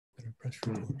press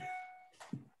record.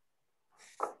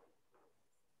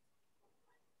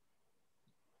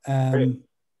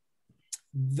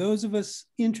 Those of us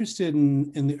interested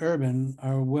in the urban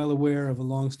are well aware of a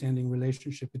long-standing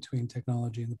relationship between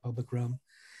technology and the public realm.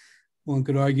 One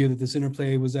could argue that this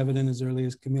interplay was evident as early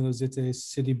as Camilo Zite's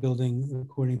city building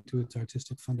according to its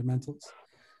artistic fundamentals.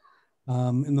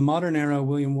 In the modern era,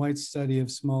 William White's study of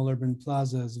small urban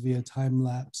plazas via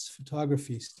time-lapse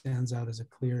photography stands out as a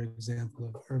clear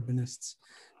example of urbanists'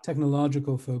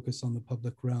 technological focus on the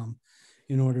public realm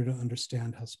in order to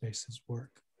understand how spaces work.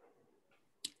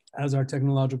 As our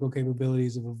technological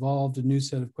capabilities have evolved, a new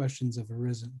set of questions have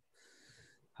arisen.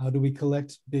 How do we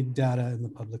collect big data in the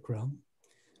public realm?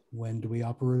 When do we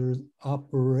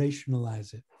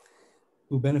operationalize it?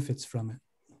 Who benefits from it?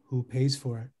 Who pays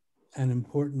for it? And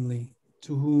importantly,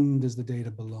 to whom does the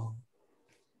data belong?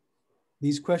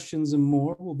 These questions and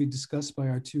more will be discussed by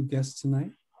our two guests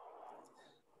tonight.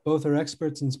 Both are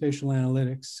experts in spatial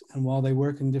analytics, and while they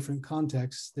work in different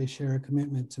contexts, they share a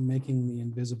commitment to making the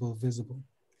invisible visible.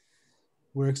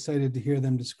 We're excited to hear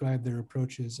them describe their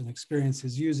approaches and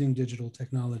experiences using digital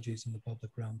technologies in the public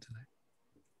realm tonight.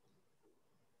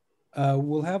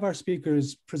 We'll have our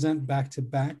speakers present back to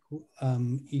back.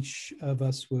 Each of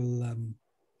us will,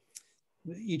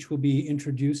 each will be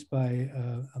introduced by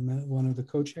one of the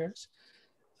co-chairs.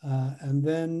 And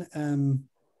then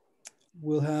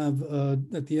we'll have,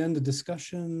 at the end, a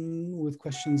discussion with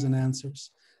questions and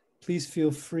answers. Please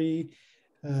feel free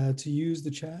to use the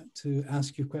chat to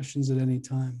ask your questions at any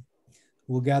time.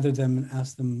 We'll gather them and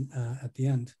ask them at the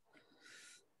end.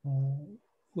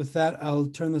 With that, I'll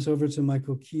turn this over to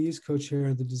Michael Keys, co-chair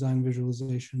of the Design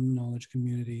Visualization Knowledge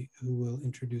Community, who will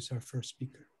introduce our first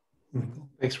speaker. Michael.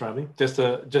 Thanks, Robbie. Just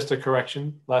a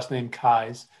correction, last name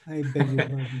Keyes, I beg your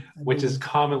pardon. which is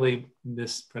commonly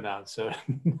mispronounced, so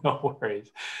no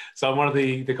worries. So I'm one of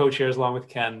the co-chairs along with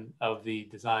Ken of the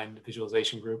Design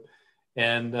Visualization Group.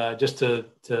 And just to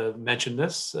mention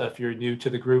this, if you're new to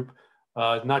the group,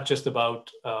 not just about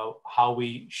how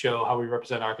we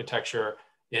represent architecture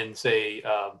in, say,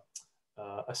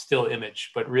 a still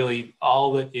image, but really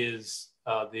all that is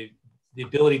the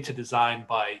ability to design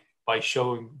by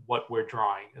showing what we're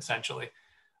drawing, essentially.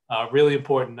 Really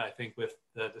important, I think, with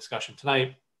the discussion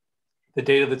tonight. The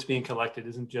data that's being collected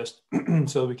isn't just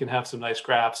so we can have some nice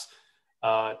graphs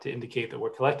to indicate that we're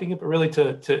collecting it, but really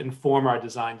to inform our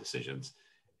design decisions.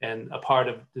 And a part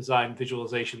of design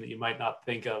visualization that you might not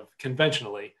think of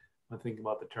conventionally when thinking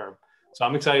about the term. So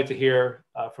I'm excited to hear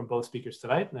from both speakers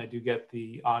tonight, and I do get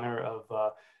the honor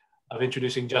of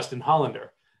introducing Justin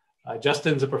Hollander.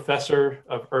 Justin's a professor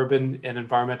of urban and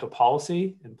environmental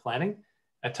policy and planning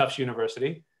at Tufts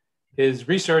University. His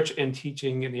research and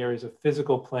teaching in the areas of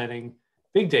physical planning,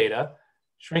 big data,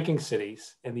 shrinking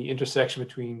cities, and the intersection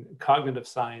between cognitive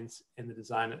science and the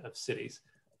design of cities.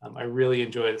 I really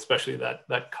enjoyed especially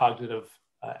that cognitive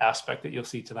aspect that you'll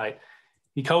see tonight.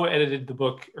 He co-edited the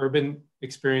book, Urban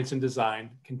Experience and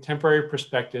Design, Contemporary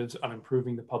Perspectives on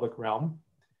Improving the Public Realm,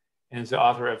 and is the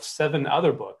author of 7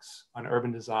 other books on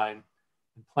urban design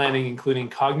and planning, including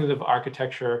Cognitive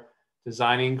Architecture,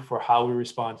 Designing for How We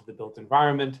Respond to the Built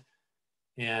Environment,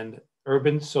 and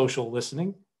Urban Social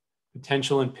Listening,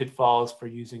 Potential and Pitfalls for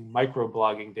Using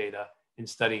Microblogging Data in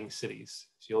Studying Cities.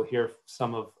 So you'll hear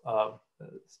some of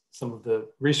the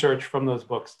research from those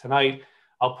books tonight.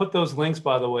 I'll put those links,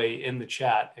 by the way, in the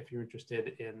chat if you're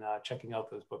interested in checking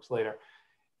out those books later.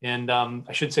 And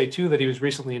I should say, too, that he was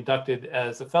recently inducted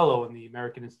as a fellow in the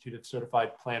American Institute of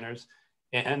Certified Planners.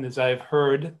 And as I've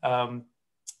heard a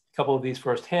couple of these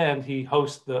firsthand, he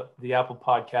hosts the Apple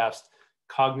podcast,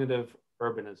 Cognitive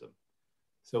Urbanism.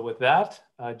 So with that,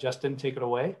 Justin, take it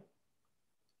away.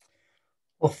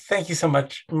 Well, thank you so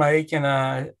much, Mike. And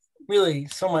I really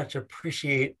so much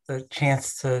appreciate the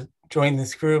chance to join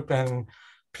this group, and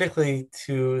particularly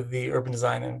to the urban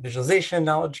design and visualization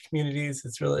knowledge communities.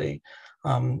 It's really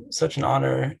such an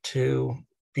honor to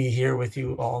be here with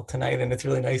you all tonight. And it's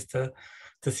really nice to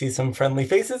see some friendly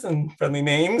faces and friendly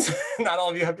names. Not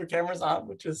all of you have your cameras on,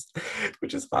 which is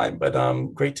fine, but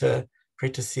great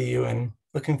to see you, and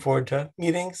looking forward to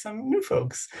meeting some new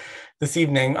folks this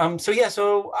evening.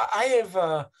 So I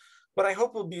have what I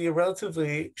hope will be a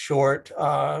relatively short,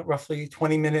 roughly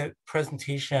 20-minute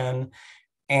presentation.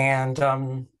 And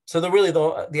so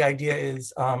the idea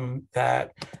is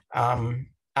that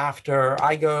after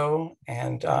I go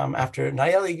and after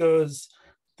Nayeli goes,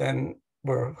 then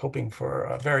we're hoping for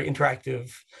a very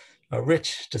interactive,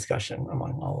 rich discussion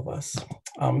among all of us.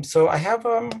 So I have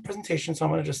a presentation, so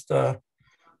I'm going to just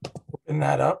open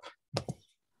that up.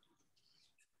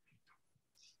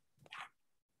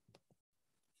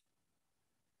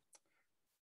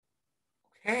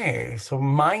 Okay, so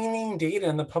mining data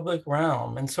in the public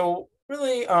realm. And so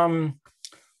really,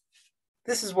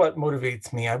 this is what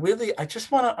motivates me. I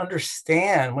just want to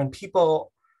understand when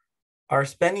people are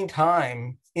spending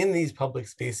time in these public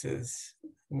spaces,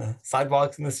 in the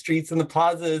sidewalks, in the streets, in the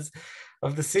plazas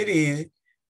of the city,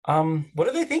 what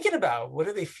are they thinking about? What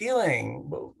are they feeling?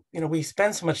 Well, we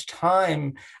spend so much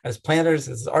time as planners,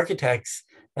 as architects,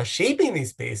 shaping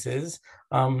these spaces.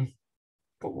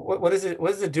 What is it? What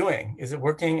is it doing? Is it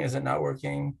working? Is it not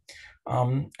working?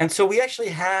 And so we actually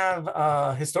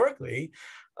have historically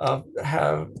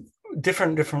have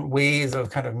different ways of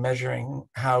kind of measuring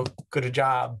how good a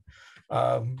job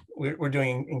we're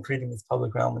doing in creating this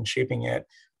public realm and shaping it.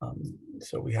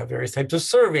 So we have various types of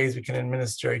surveys we can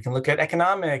administer. You can look at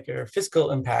economic or fiscal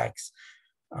impacts,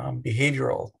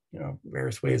 behavioral,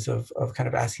 various ways of kind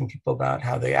of asking people about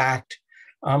how they act.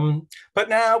 But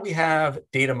now we have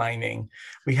data mining.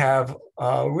 We have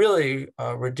really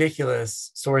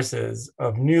ridiculous sources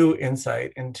of new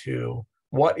insight into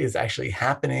what is actually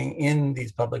happening in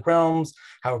these public realms,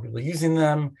 how are people using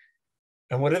them,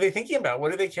 and what are they thinking about?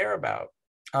 What do they care about?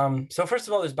 So first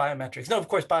of all, there's biometrics. No, of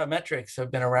course, biometrics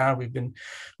have been around. We've been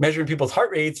measuring people's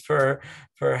heart rates for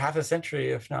half a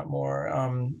century, if not more,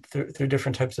 through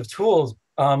different types of tools.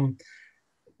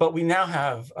 But we now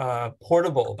have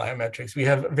portable biometrics. We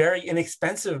have very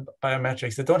inexpensive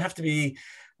biometrics that don't have to be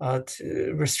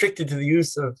restricted to the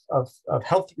use of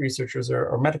health researchers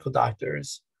or medical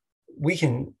doctors. We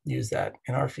can use that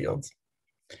in our fields.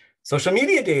 Social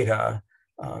media data,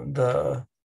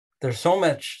 there's so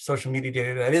much social media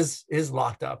data that is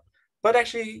locked up, but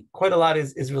actually quite a lot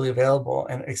is really available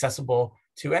and accessible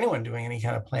to anyone doing any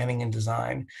kind of planning and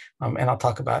design. And I'll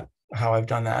talk about how I've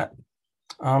done that.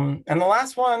 And the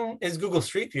last one is Google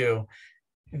Street View.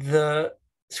 The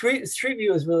Street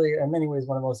View is really, in many ways,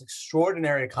 one of the most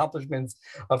extraordinary accomplishments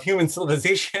of human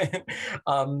civilization.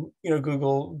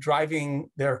 Google driving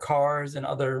their cars and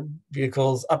other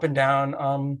vehicles up and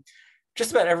down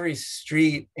just about every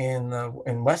street in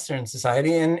Western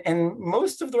society and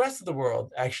most of the rest of the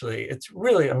world. Actually, it's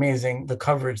really amazing the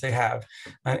coverage they have,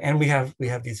 and we have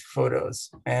these photos.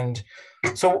 And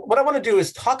so, what I want to do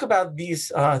is talk about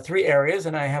these three areas,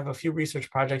 and I have a few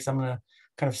research projects I'm going to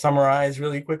kind of summarize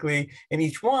really quickly in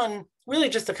each one, really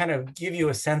just to kind of give you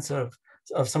a sense of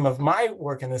some of my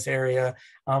work in this area,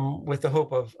 with the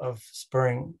hope of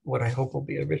spurring what I hope will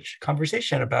be a rich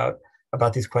conversation about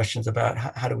these questions about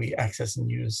how do we access and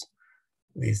use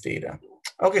these data.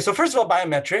 Okay, so first of all,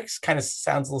 biometrics kind of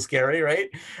sounds a little scary, right?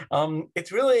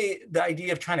 It's really the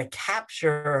idea of trying to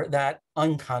capture that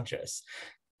unconscious.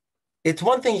 It's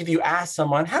one thing if you ask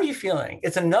someone, how are you feeling?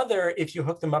 It's another if you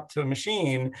hook them up to a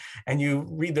machine and you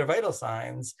read their vital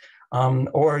signs,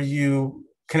 or you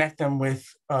connect them with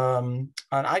an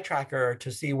eye tracker to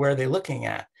see where they're looking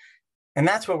at. And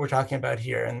that's what we're talking about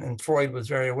here. And Freud was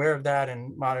very aware of that,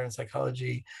 and modern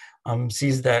psychology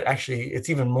sees that actually it's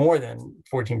even more than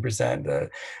 14%.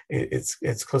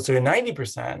 It's closer to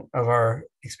 90% of our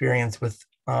experience with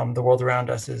the world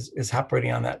around us is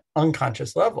operating on that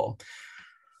unconscious level.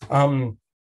 And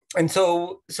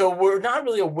so we're not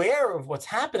really aware of what's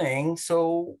happening.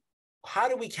 So how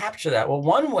do we capture that? Well,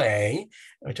 one way,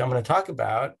 which I'm going to talk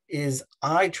about, is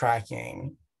eye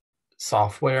tracking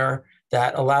software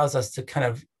that allows us to kind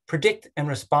of predict and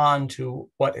respond to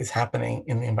what is happening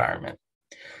in the environment.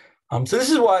 So this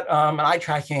is what an eye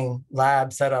tracking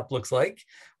lab setup looks like.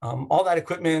 All that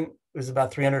equipment is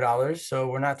about $300. So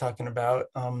we're not talking about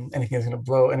anything that's going to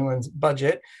blow anyone's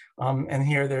budget. And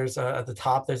here there's at the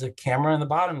top, there's a camera, and the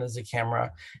bottom there's a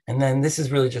camera. And then this is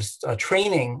really just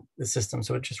training the system.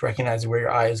 So it just recognizes where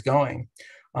your eye is going.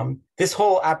 This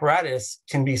whole apparatus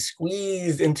can be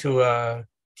squeezed into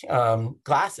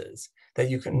glasses that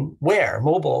you can wear,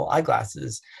 mobile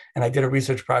eyeglasses. And I did a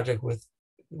research project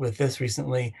with this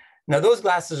recently. Now those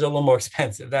glasses are a little more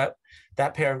expensive. That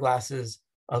pair of glasses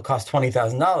cost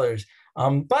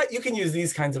 $20,000, but you can use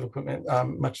these kinds of equipment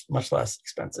much less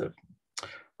expensive.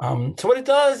 So what it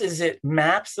does is it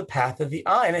maps the path of the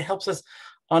eye, and it helps us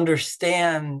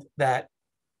understand that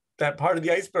part of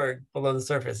the iceberg below the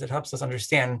surface. It helps us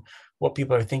understand what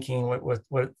people are thinking,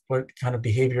 what kind of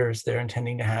behaviors they're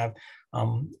intending to have,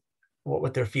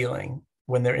 what they're feeling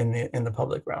when they're in the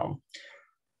public realm.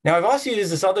 Now, I've also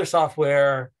used this other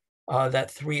software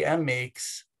that 3M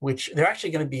makes, which they're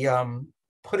actually going to be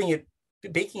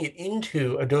baking it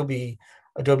into Adobe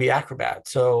Acrobat.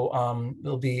 So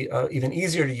it'll be even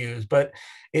easier to use. But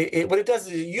what it does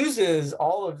is it uses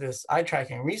all of this eye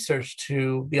tracking research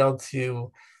to be able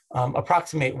to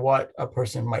approximate what a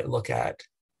person might look at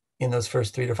in those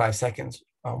first 3 to 5 seconds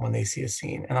when they see a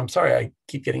scene. And I'm sorry, I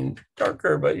keep getting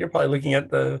darker, but you're probably looking at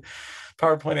the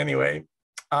PowerPoint anyway.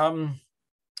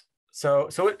 So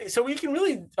we can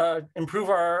really improve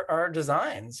our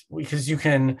designs, because you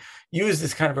can use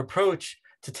this kind of approach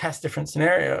to test different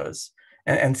scenarios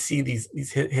and see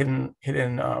these hidden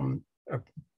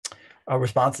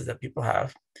responses that people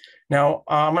have. Now,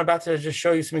 I'm about to just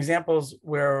show you some examples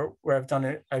where I've done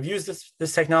it. I've used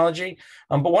this technology,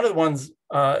 but one of the ones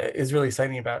is really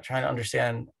exciting about trying to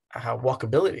understand how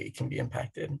walkability can be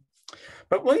impacted.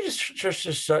 But let me just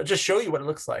show you what it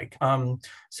looks like.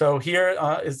 So here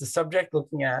is the subject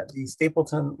looking at the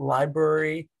Stapleton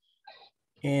Library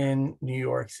in New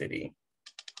York City.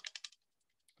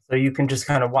 So you can just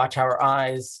kind of watch how our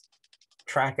eyes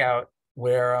track out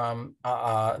where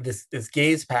this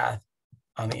gaze path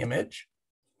on the image.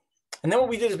 And then what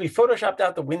we did is we photoshopped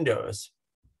out the windows.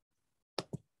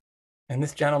 And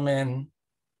this gentleman,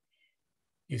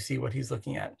 you see what he's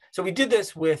looking at. So we did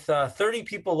this with 30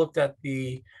 people looked at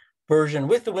the version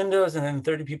with the windows, and then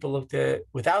 30 people looked at it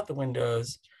without the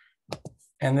windows.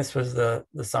 And this was the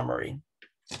summary.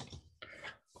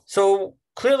 So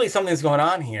clearly something's going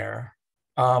on here.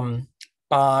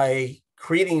 By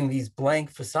creating these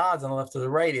blank facades on the left or the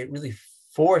right, it really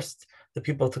forced the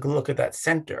people to look at that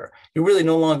center. You're really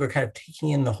no longer kind of taking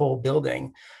in the whole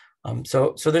building.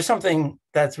 So there's something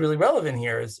that's really relevant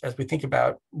here as we think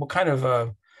about what kind of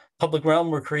a public realm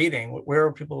we're creating.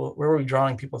 Where are we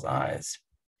drawing people's eyes?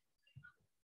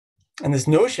 And this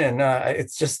notion,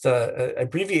 it's just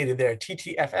abbreviated there,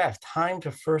 TTFF, time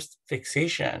to first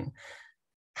fixation.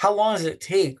 How long does it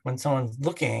take when someone's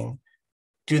looking?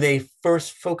 Do they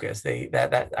first focus?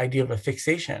 That idea of a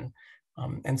fixation.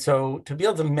 And so to be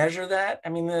able to measure that, I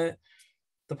mean, the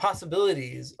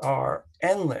possibilities are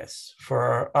endless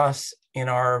for us in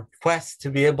our quest to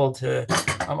be able to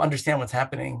understand what's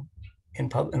happening in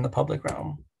the public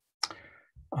realm.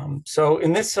 So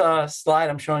in this slide,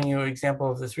 I'm showing you an example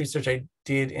of this research I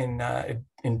did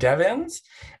in Devens,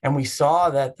 and we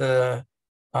saw that the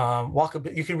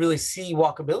you can really see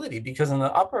walkability, because in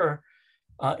the upper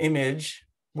image,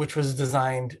 which was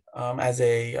designed as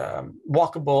a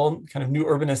walkable kind of new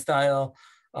urbanist style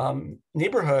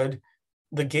neighborhood,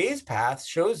 the gaze path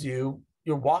shows you're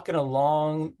walking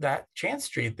along that Chance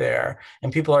Street there,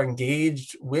 and people are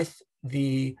engaged with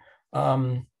the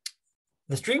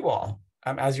street wall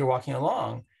as you're walking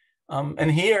along.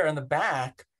 And here in the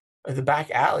back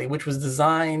alley, which was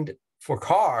designed for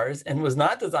cars and was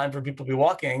not designed for people to be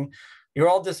walking, you're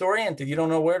all disoriented. You don't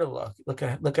know where to look. Look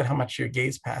at how much your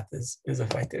gaze path is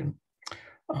affected.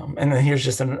 And then here's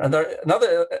just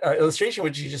another illustration,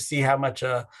 which you just see how much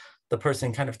the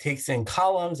person kind of takes in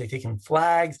columns. They take in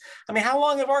flags. I mean, how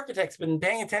long have architects been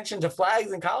paying attention to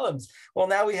flags and columns? Well,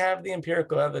 now we have the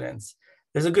empirical evidence.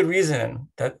 There's a good reason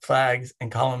that flags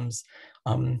and columns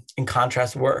in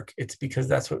contrast work. It's because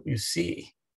that's what you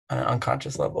see on an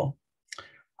unconscious level.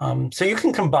 So you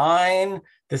can combine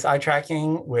this eye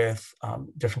tracking with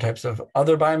different types of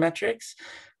other biometrics,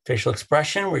 facial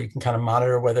expression, where you can kind of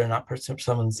monitor whether or not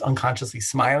someone's unconsciously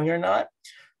smiling or not,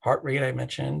 heart rate I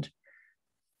mentioned.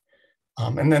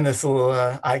 And then this little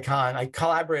icon, I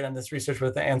collaborate on this research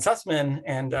with Anne Sussman,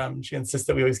 and she insists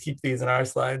that we always keep these in our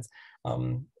slides.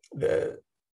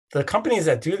 The companies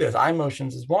that do this,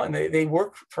 iMotions is one, they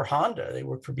work for Honda, they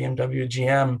work for BMW,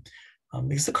 GM,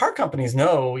 because the car companies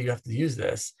know you have to use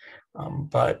this.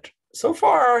 But so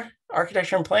far,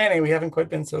 architecture and planning, we haven't quite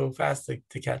been so fast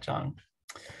to catch on.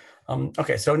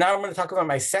 Okay, so now I'm going to talk about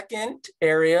my second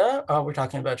area. We're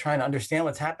talking about trying to understand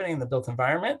what's happening in the built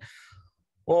environment.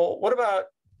 Well, what about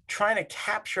trying to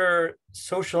capture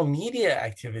social media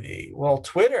activity? Well,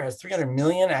 Twitter has 300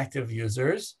 million active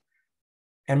users,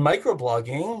 and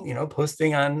microblogging,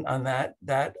 posting on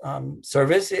that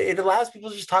service, it allows people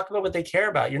to just talk about what they care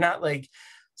about. You're not like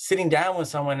sitting down with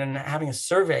someone and having a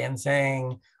survey and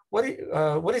saying, what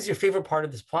is your favorite part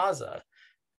of this plaza?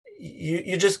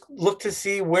 You just look to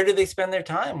see where do they spend their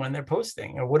time when they're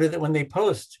posting, or when they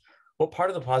post, what part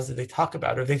of the plaza do they talk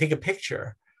about, or if they take a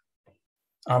picture.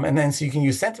 And then so you can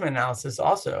use sentiment analysis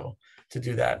also to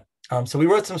do that. So we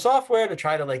wrote some software to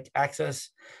try to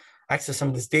access some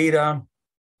of this data.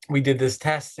 We did this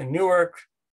test in Newark,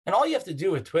 and all you have to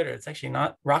do with Twitter, it's actually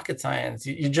not rocket science.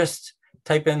 You just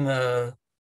type in the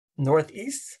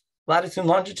northeast latitude,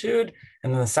 longitude,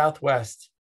 and then the southwest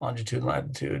longitude,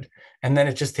 latitude. And then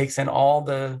it just takes in all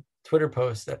the Twitter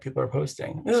posts that people are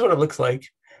posting. This is what it looks like.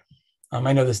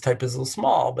 I know this type is a little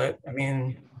small, but I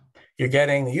mean, you're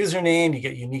getting the username, you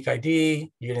get unique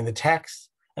ID, you're getting the text,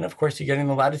 and of course, you're getting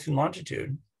the latitude and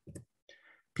longitude.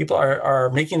 People are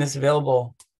making this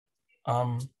available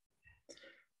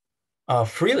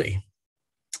freely.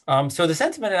 So the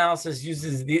sentiment analysis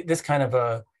uses this kind of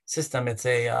a system. It's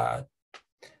a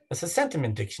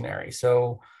sentiment dictionary.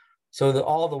 So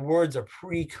all the words are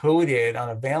pre-coded on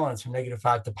a valence from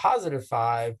 -5 to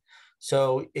 +5.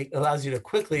 So it allows you to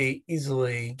quickly,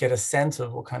 easily get a sense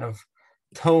of what kind of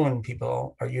tone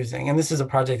people are using. And this is a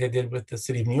project I did with the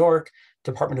City of New York,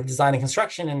 Department of Design and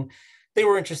Construction. And they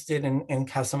were interested in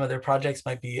how some of their projects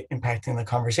might be impacting the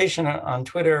conversation on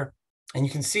Twitter. And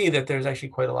you can see that there's actually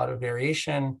quite a lot of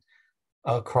variation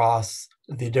across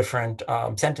the different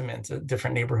sentiments of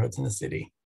different neighborhoods in the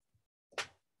city.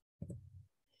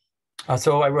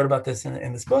 So I wrote about this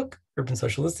in this book, Urban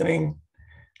Social Listening,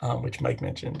 which Mike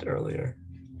mentioned earlier.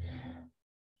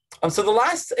 So the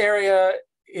last area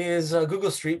is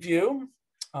Google Street View.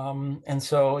 And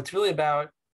so it's really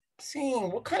about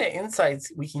seeing what kind of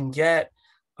insights we can get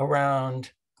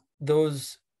around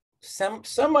those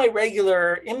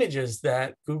semi-regular images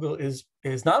that Google is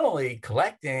not only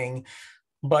collecting,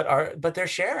 but they're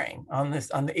sharing on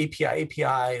the API.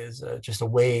 API is just a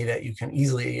way that you can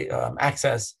easily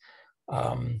access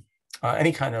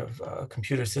any kind of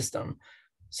computer system.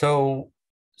 So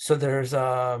there's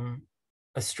a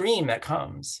stream that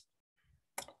comes.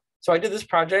 So I did this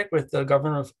project with the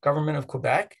government of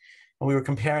Quebec, and we were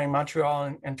comparing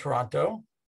Montreal and Toronto.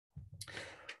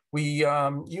 We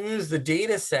used the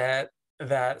data set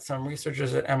that some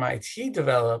researchers at MIT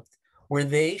developed, where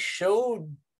they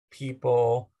showed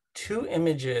people 2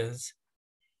 images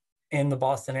in the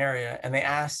Boston area, and they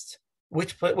asked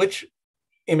which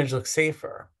image looks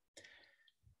safer.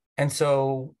 And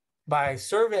so by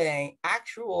surveying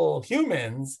actual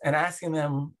humans and asking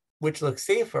them which looks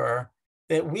safer,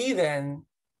 that we then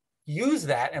used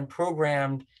that and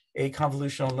programmed a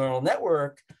convolutional neural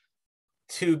network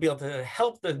to be able to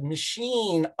help the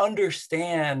machine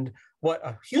understand what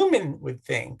a human would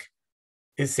think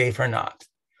is safe or not.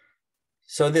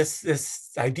 So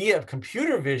this idea of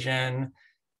computer vision,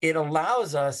 it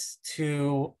allows us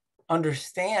to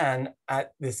understand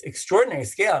at this extraordinary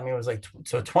scale. I mean, it was like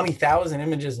 20,000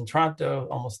 images in Toronto,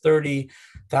 almost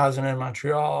 30,000 in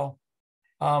Montreal.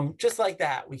 Just like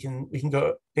that, we can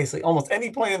go basically almost any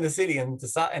point in the city and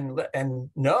decide and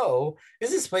know,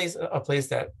 is this place a place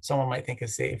that someone might think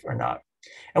is safe or not?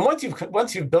 And once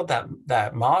you've built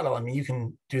that model, I mean, you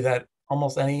can do that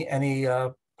almost any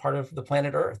part of the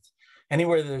planet Earth,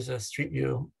 anywhere there's a street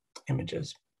view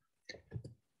images.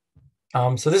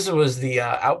 So this was the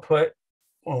output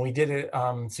when we did it.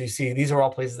 So you see, these are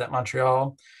all places at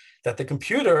Montreal that the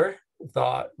computer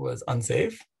thought was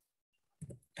unsafe.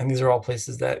 And these are all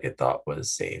places that it thought was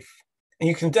safe. And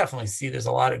you can definitely see there's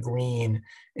a lot of green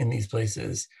in these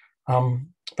places.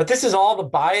 But this is all the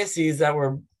biases that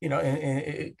were,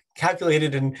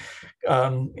 calculated and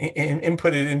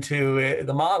inputted into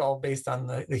the model based on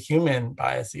the human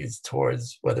biases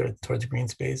towards green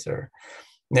space or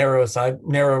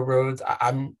narrow roads.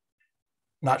 I'm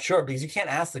not sure, because you can't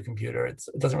ask the computer. It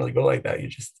doesn't really go like that.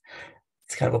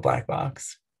 It's kind of a black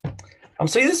box.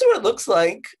 So this is what it looks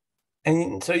like.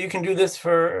 And so you can do this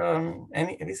for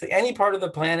any part of the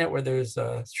planet where there's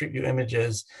street view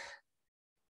images,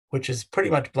 which is pretty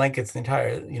much blankets the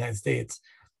entire United States.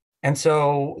 And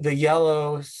so the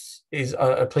yellow is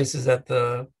places that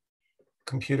the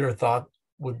computer thought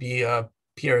would be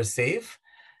appear as safe,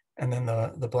 and then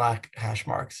the black hash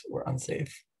marks were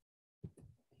unsafe.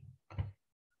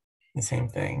 The same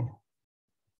thing.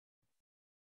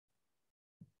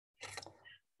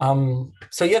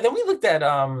 So yeah, then we looked at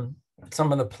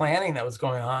some of the planning that was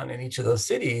going on in each of those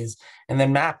cities, and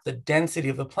then mapped the density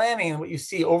of the planning. And what you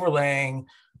see overlaying,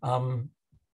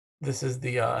 this is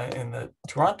in the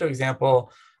Toronto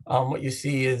example, what you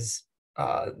see is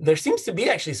there seems to be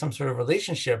actually some sort of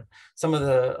relationship. Some of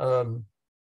the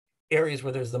areas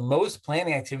where there's the most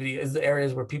planning activity is the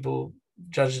areas where people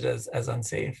judged it as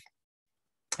unsafe.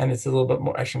 And it's a little bit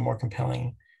more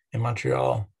compelling in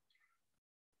Montreal.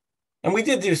 And we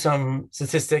did do some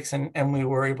statistics, and we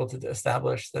were able to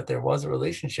establish that there was a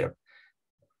relationship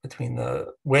between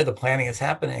where the planning is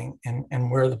happening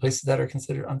and where the places that are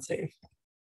considered unsafe.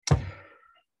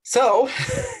 So,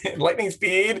 lightning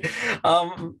speed,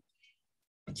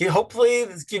 hopefully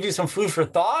this gives you some food for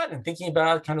thought and thinking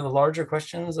about kind of the larger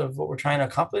questions of what we're trying to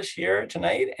accomplish here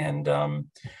tonight. And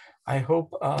I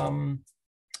hope,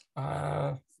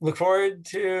 look forward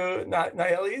to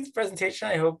Nayeli's presentation.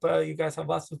 I hope you guys have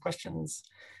lots of questions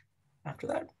after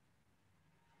that.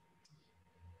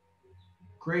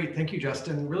 Great, thank you,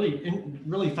 Justin.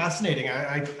 Really fascinating.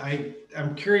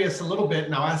 I'm curious a little bit,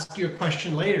 and I'll ask you a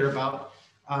question later about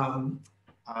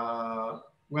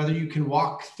whether you can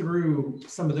walk through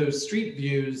some of those street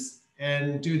views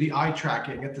and do the eye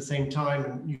tracking at the same time,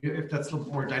 and if that's a little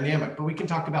bit more dynamic, but we can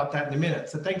talk about that in a minute.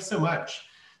 So thanks so much.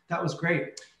 That was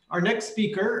great. Our next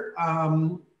speaker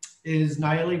is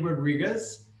Nayeli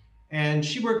Rodriguez, and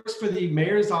she works for the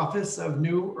Mayor's Office of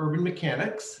New Urban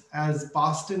Mechanics as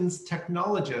Boston's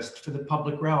technologist for the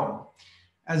public realm.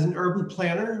 As an urban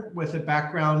planner with a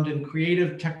background in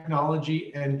creative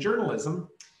technology and journalism,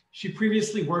 she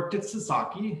previously worked at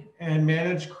Sasaki and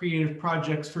managed creative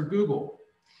projects for Google.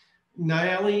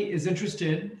 Nayeli is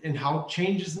interested in how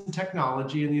changes in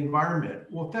technology and the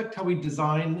environment will affect how we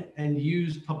design and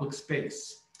use public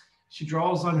space. She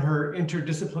draws on her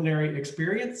interdisciplinary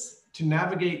experience to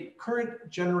navigate current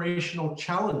generational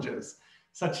challenges,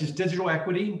 such as digital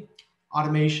equity,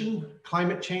 automation,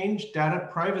 climate change, data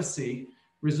privacy,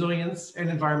 resilience, and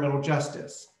environmental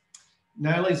justice.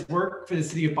 Nayeli's work for the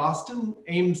City of Boston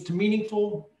aims to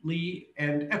meaningfully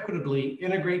and equitably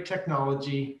integrate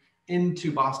technology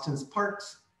into Boston's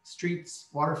parks, streets,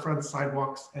 waterfronts,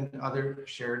 sidewalks, and other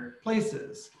shared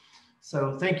places.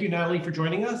 So thank you, Nayeli, for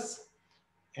joining us,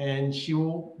 and she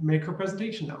will make her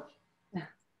presentation now.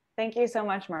 Thank you so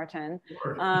much, Martin.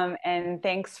 Sure. And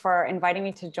thanks for inviting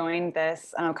me to join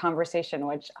this conversation,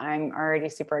 which I'm already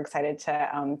super excited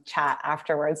to chat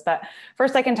afterwards. But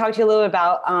first, I can talk to you a little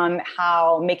about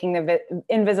how making the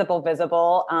invisible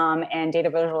visible and data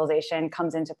visualization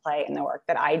comes into play in the work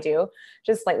that I do,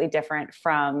 just slightly different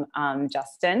from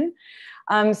Justin.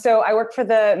 So I work for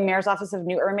the Mayor's Office of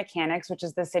New Urban Mechanics, which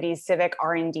is the city's civic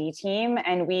R&D team,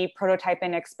 and we prototype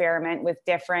and experiment with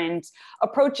different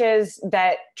approaches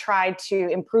that try to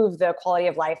improve the quality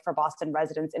of life for Boston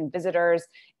residents and visitors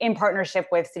in partnership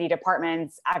with city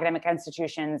departments, academic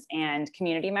institutions, and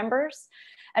community members.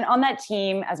 And on that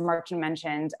team, as Martin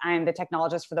mentioned, I'm the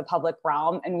technologist for the public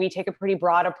realm, and we take a pretty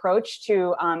broad approach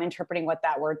to interpreting what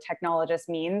that word technologist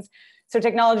means. So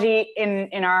technology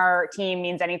in our team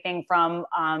means anything from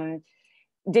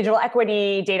digital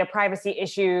equity, data privacy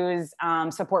issues,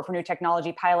 support for new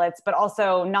technology pilots, but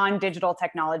also non-digital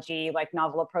technology like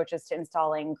novel approaches to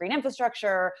installing green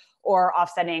infrastructure or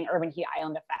offsetting urban heat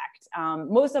island effect.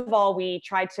 Most of all, we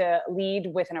try to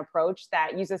lead with an approach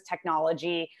that uses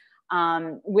technology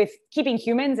with keeping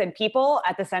humans and people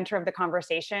at the center of the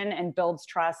conversation and builds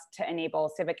trust to enable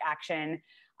civic action.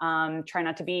 Try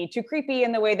not to be too creepy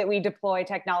in the way that we deploy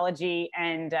technology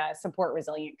and support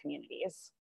resilient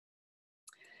communities.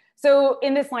 So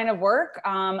in this line of work,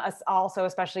 also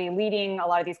especially leading a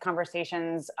lot of these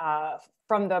conversations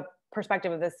from the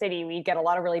perspective of the city, we get a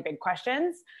lot of really big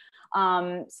questions.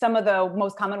 Some of the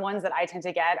most common ones that I tend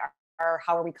to get are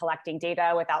how are we collecting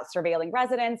data without surveilling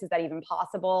residents? Is that even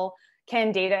possible?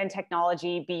 Can data and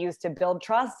technology be used to build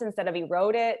trust instead of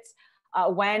erode it?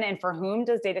 When and for whom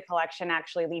does data collection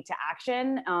actually lead to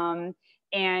action?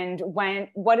 And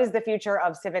what is the future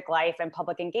of civic life and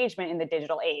public engagement in the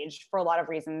digital age? For a lot of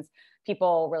reasons,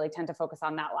 people really tend to focus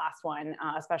on that last one,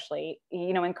 especially,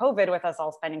 in COVID with us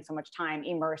all spending so much time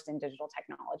immersed in digital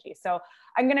technology. So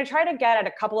I'm gonna try to get at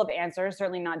a couple of answers,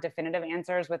 certainly not definitive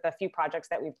answers, with a few projects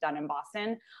that we've done in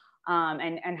Boston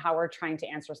and how we're trying to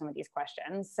answer some of these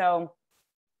questions. So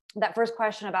that first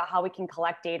question about how we can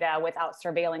collect data without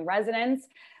surveilling residents,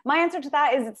 my answer to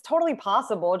that is it's totally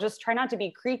possible. Just try not to be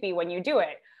creepy when you do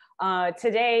it.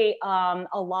 Today,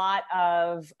 a lot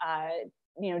of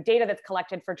data that's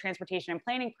collected for transportation and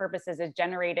planning purposes is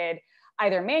generated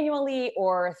either manually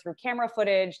or through camera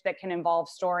footage that can involve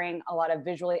storing a lot of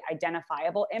visually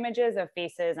identifiable images of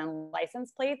faces and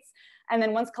license plates. And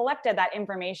then once collected, that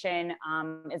information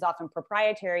is often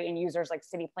proprietary, and users like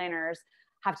city planners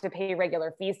have to pay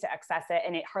regular fees to access it,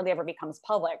 and it hardly ever becomes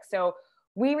public. So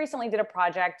we recently did a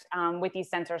project with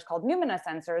these sensors called Numina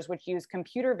sensors, which use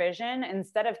computer vision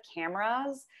instead of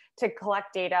cameras to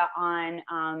collect data on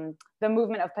the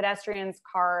movement of pedestrians,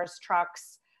 cars,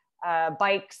 trucks,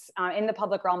 bikes in the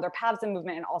public realm, their paths of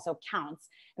movement, and also counts.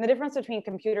 And the difference between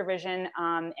computer vision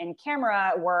and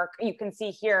camera work, you can see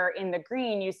here in the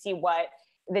green, you see what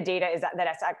the data is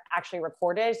that's actually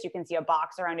recorded. So you can see a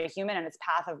box around a human and its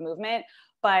path of movement.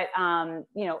 But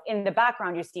in the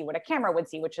background, you see what a camera would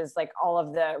see, which is like all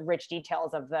of the rich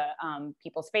details of the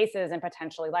people's faces and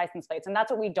potentially license plates. And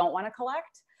that's what we don't want to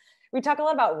collect. We talk a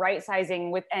lot about right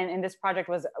sizing and this project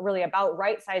was really about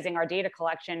right sizing our data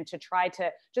collection to try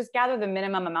to just gather the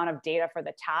minimum amount of data for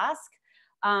the task.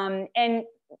 And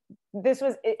this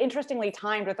was interestingly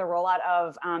timed with the rollout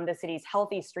of the city's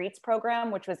Healthy Streets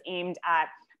program, which was aimed at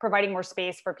providing more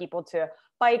space for people to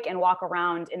bike and walk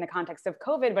around in the context of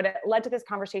COVID, but it led to this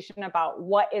conversation about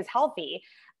what is healthy.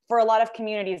 For a lot of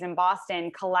communities in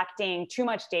Boston, collecting too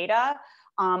much data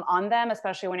on them,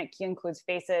 especially when it includes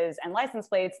faces and license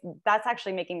plates, that's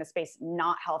actually making the space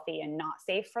not healthy and not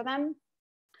safe for them.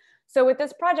 So with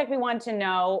this project, we wanted to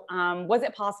know, was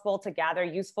it possible to gather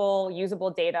useful,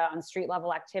 usable data on street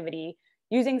level activity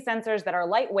using sensors that are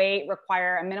lightweight,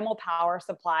 require a minimal power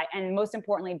supply, and most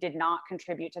importantly, did not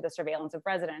contribute to the surveillance of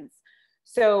residents?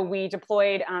 So we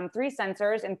deployed 3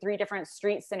 sensors in 3 different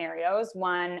street scenarios,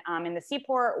 one in the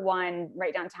Seaport, one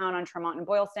right downtown on Tremont and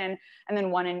Boylston, and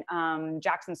then one in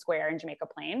Jackson Square in Jamaica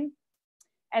Plain.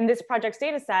 And this project's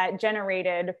data set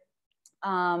generated,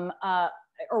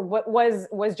 or what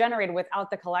was generated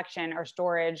without the collection or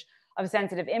storage of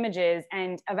sensitive images,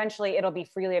 and eventually it'll be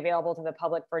freely available to the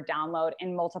public for download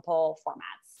in multiple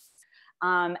formats.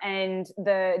 And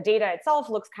the data itself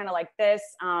looks kind of like this.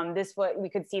 We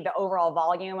could see the overall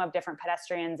volume of different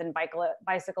pedestrians and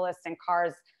bicyclists and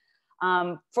cars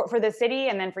for the city,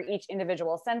 and then for each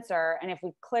individual sensor. And if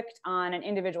we clicked on an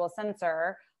individual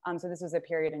sensor, so this was a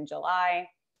period in July,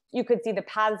 you could see the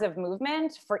paths of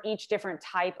movement for each different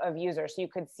type of user. So you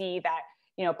could see that,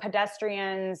 you know,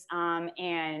 pedestrians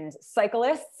and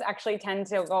cyclists actually tend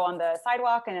to go on the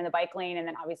sidewalk and in the bike lane, and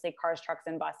then obviously cars, trucks,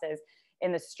 and buses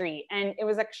in the street. And it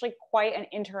was actually quite an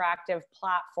interactive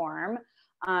platform.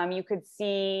 You could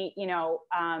see, you know,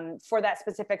 for that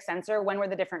specific sensor, when were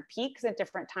the different peaks at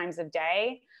different times of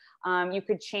day. You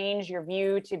could change your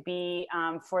view to be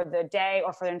for the day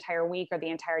or for the entire week or the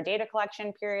entire data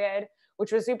collection period,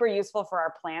 which was super useful for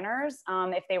our planners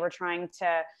if they were trying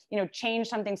to, you know, change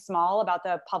something small about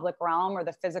the public realm or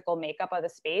the physical makeup of the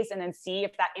space, and then see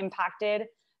if that impacted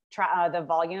the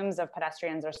volumes of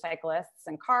pedestrians or cyclists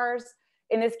and cars.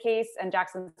 In this case, in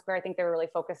Jackson Square, I think they were really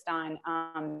focused on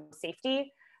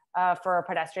safety for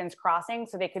pedestrians crossing.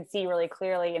 So they could see really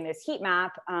clearly in this heat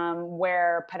map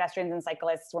where pedestrians and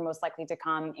cyclists were most likely to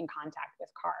come in contact with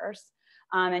cars.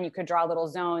 And you could draw little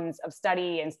zones of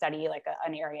study and study like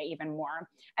an area even more.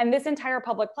 And this entire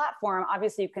public platform,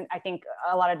 obviously you can, I think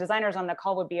a lot of designers on the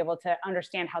call would be able to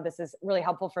understand how this is really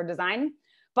helpful for design,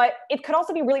 but it could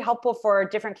also be really helpful for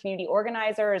different community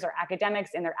organizers or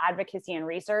academics in their advocacy and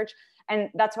research. And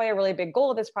that's why a really big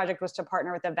goal of this project was to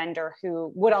partner with a vendor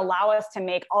who would allow us to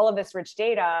make all of this rich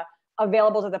data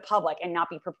available to the public and not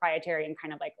be proprietary and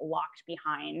kind of like locked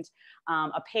behind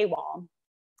a paywall.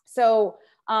 So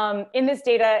in this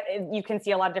data, you can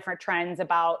see a lot of different trends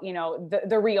about, you know,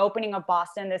 the reopening of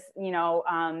Boston,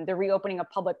 the reopening of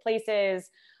public places.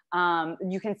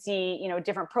 You can see, you know,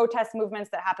 different protest movements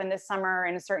that happened this summer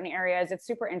in certain areas. It's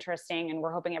super interesting, and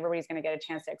we're hoping everybody's going to get a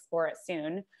chance to explore it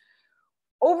soon.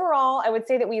 Overall, I would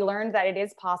say that we learned that it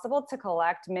is possible to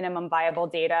collect minimum viable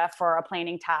data for a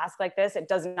planning task like this. It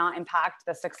does not impact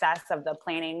the success of the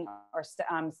planning or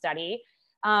study.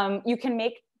 You can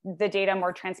make the data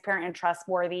more transparent and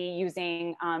trustworthy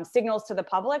using signals to the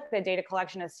public. The data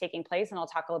collection is taking place, and I'll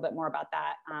talk a little bit more about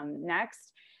that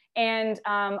next. And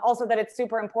also that it's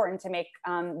super important to make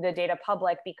the data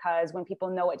public, because when people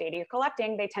know what data you're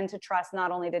collecting, they tend to trust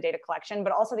not only the data collection,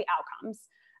 but also the outcomes.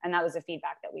 And that was the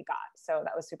feedback that we got. So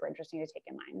that was super interesting to take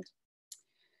in mind.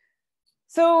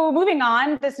 So moving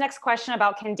on, this next question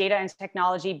about can data and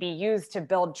technology be used to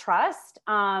build trust?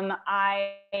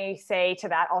 I say to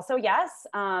that also yes,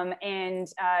 and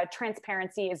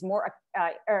transparency is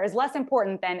is less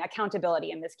important than accountability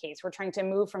in this case. We're trying to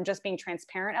move from just being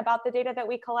transparent about the data that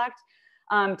we collect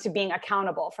to being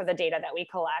accountable for the data that we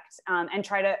collect, and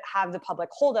try to have the public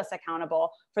hold us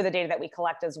accountable for the data that we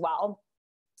collect as well.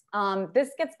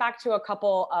 This gets back to a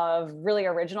couple of really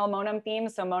original Monum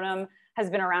themes. So Monum has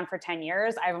been around for 10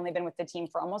 years. I've only been with the team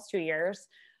for almost 2 years.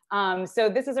 So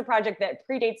this is a project that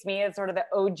predates me. It's sort of the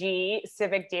OG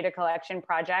civic data collection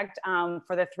project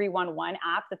for the 311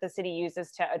 app that the city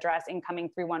uses to address incoming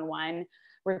 311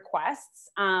 requests.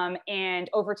 And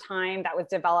over time, that was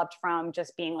developed from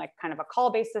just being like kind of a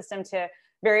call-based system to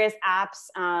various apps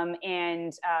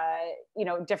and you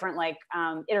know, different like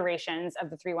iterations of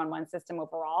the 311 system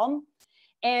overall.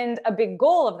 And a big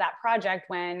goal of that project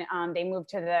when they moved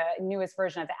to the newest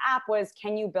version of the app was,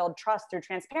 can you build trust through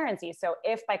transparency? So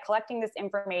if by collecting this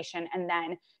information and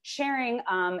then sharing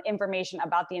information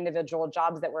about the individual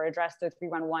jobs that were addressed through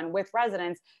 311 with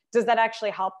residents, does that actually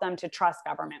help them to trust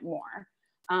government more?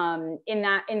 In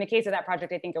the case of that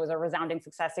project, I think it was a resounding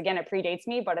success. Again, it predates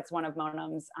me, but it's one of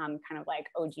Monum's kind of like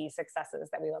OG successes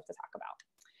that we love to talk about.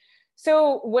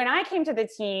 So when I came to the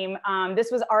team,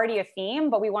 this was already a theme,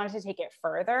 but we wanted to take it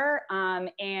further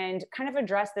and kind of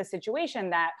address the situation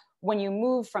that when you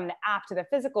move from the app to the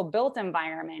physical built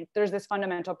environment, there's this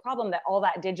fundamental problem that all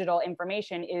that digital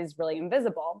information is really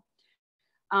invisible.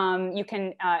 You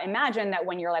can imagine that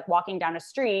when you're like walking down a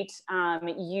street,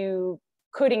 you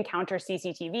could encounter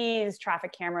CCTVs,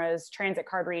 traffic cameras, transit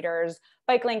card readers,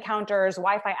 bike lane counters,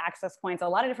 Wi-Fi access points, a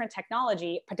lot of different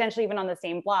technology, potentially even on the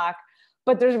same block,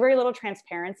 but there's very little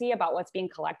transparency about what's being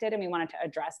collected, and we wanted to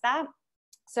address that.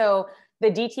 So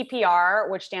the DTPR,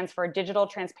 which stands for Digital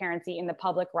Transparency in the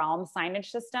Public Realm signage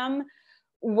system,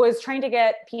 was trying to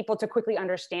get people to quickly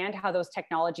understand how those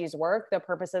technologies work, the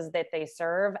purposes that they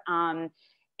serve,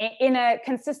 in a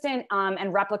consistent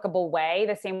and replicable way,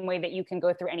 the same way that you can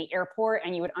go through any airport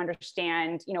and you would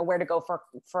understand, where to go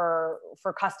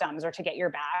for customs or to get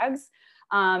your bags.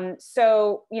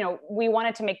 So, we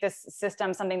wanted to make this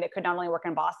system something that could not only work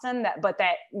in Boston, but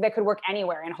that could work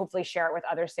anywhere, and hopefully share it with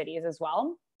other cities as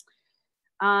well.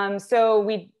 So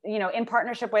we, in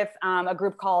partnership with a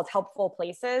group called Helpful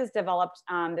Places, developed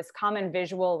this common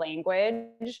visual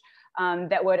language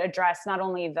that would address not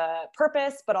only the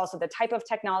purpose, but also the type of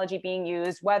technology being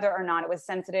used, whether or not it was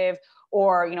sensitive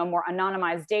or more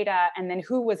anonymized data, and then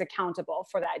who was accountable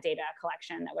for that data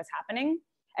collection that was happening,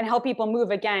 and help people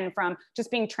move again from just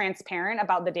being transparent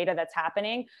about the data that's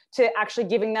happening to actually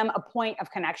giving them a point of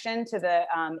connection to the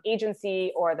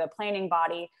agency or the planning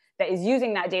body that is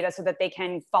using that data so that they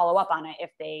can follow up on it if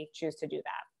they choose to do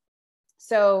that.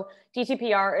 So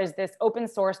DTPR is this open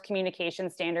source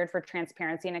communication standard for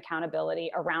transparency and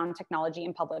accountability around technology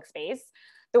in public space.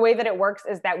 The way that it works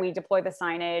is that we deploy the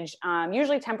signage,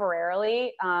 usually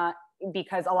temporarily,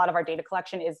 because a lot of our data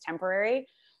collection is temporary.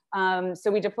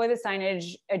 So we deploy the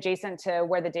signage adjacent to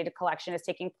where the data collection is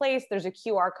taking place. There's a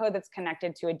QR code that's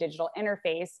connected to a digital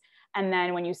interface. And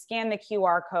then when you scan the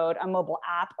QR code, a mobile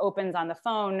app opens on the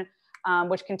phone,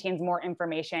 which contains more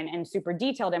information and super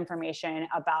detailed information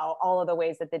about all of the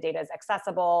ways that the data is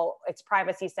accessible, its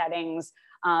privacy settings,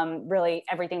 really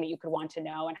everything that you could want to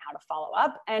know and how to follow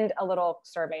up, and a little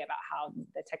survey about how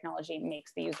the technology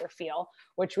makes the user feel,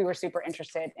 which we were super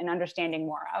interested in understanding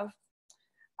more of.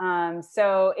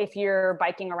 So if you're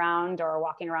biking around or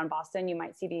walking around Boston, you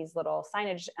might see these little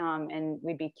signage, and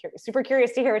we'd be super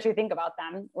curious to hear what you think about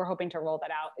them. We're hoping to roll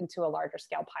that out into a larger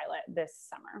scale pilot this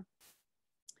summer.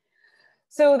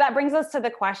 So that brings us to the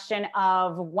question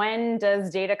of, when does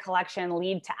data collection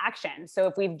lead to action? So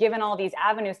if we've given all these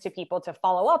avenues to people to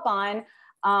follow up on,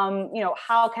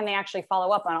 how can they actually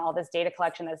follow up on all this data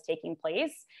collection that's taking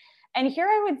place? And here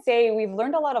I would say we've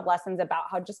learned a lot of lessons about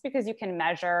how just because you can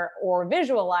measure or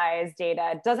visualize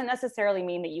data doesn't necessarily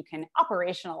mean that you can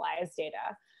operationalize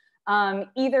data.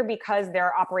 Either because there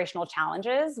are operational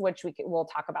challenges, which we'll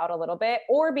talk about a little bit,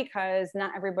 or because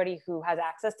not everybody who has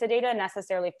access to data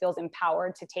necessarily feels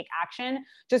empowered to take action.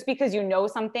 Just because you know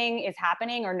something is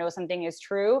happening or know something is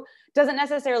true doesn't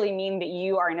necessarily mean that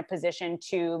you are in a position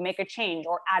to make a change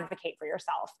or advocate for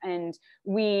yourself. And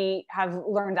we have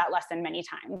learned that lesson many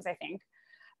times, I think.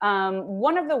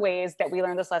 One of the ways that we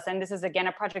learned this lesson, this is again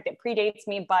a project that predates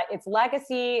me, but its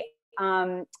legacy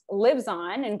lives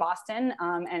on in Boston,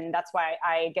 and that's why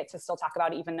I get to still talk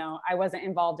about it, even though I wasn't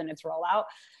involved in its rollout.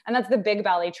 And that's the Big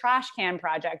Valley Trash Can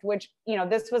Project, which,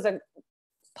 this was a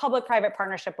public-private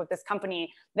partnership with this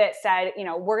company that said,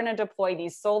 we're going to deploy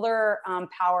these solar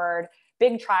powered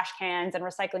big trash cans and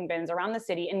recycling bins around the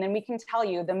city. And then we can tell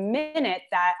you the minute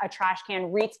that a trash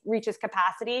can reaches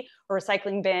capacity or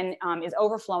recycling bin is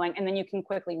overflowing, and then you can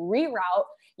quickly reroute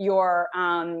your,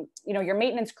 your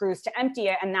maintenance crews to empty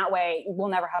it. And that way we'll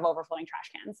never have overflowing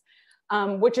trash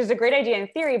cans, which is a great idea in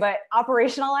theory, but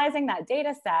operationalizing that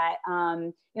data set,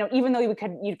 even though you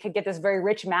could get this very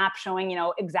rich map showing,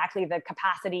 exactly the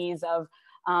capacities of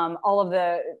all of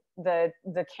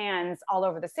the cans all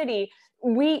over the city,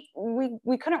 we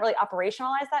couldn't really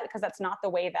operationalize that because that's not the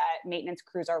way that maintenance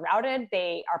crews are routed.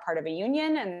 They are part of a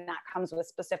union, and that comes with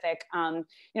specific,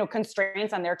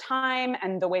 constraints on their time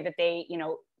and the way that they,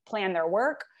 plan their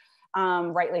work,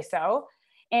 rightly so.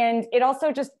 And it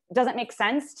also just doesn't make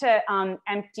sense to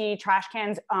empty trash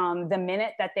cans the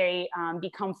minute that they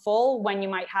become full, when you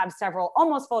might have several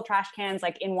almost full trash cans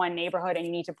like in one neighborhood, and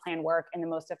you need to plan work in the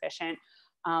most efficient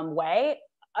way.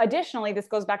 Additionally, this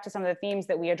goes back to some of the themes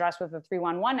that we addressed with the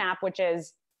 311 app, which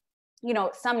is,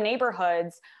 some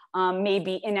neighborhoods may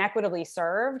be inequitably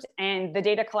served, and the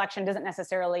data collection doesn't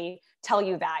necessarily tell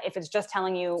you that. If it's just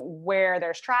telling you where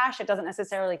there's trash, it doesn't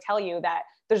necessarily tell you that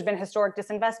there's been historic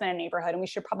disinvestment in a neighborhood, and we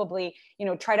should probably,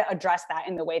 try to address that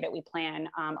in the way that we plan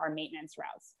our maintenance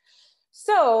routes.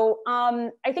 So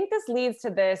I think this leads to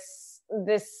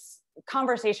this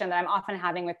conversation that I'm often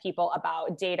having with people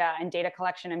about data and data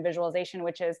collection and visualization,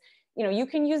 which is, you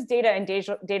can use data and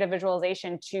data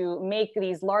visualization to make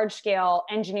these large scale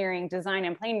engineering, design,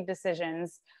 and planning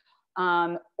decisions,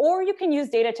 or you can use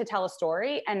data to tell a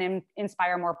story and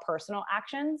inspire more personal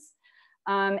actions.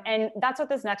 And that's what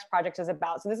this next project is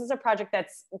about. So this is a project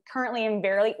that's currently in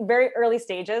very, very early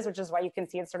stages, which is why you can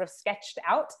see it's sort of sketched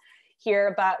out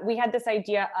here. But we had this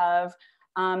idea of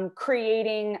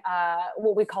creating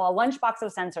what we call a lunchbox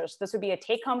of sensors. This would be a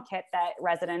take-home kit that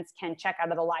residents can check out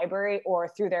of the library or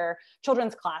through their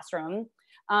children's classroom.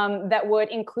 That would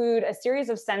include a series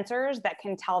of sensors that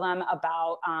can tell them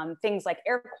about things like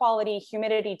air quality,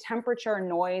 humidity, temperature,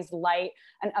 noise, light,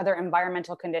 and other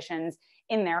environmental conditions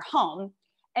in their home.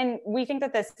 And we think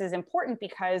that this is important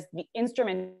because the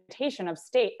instrumentation of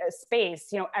space,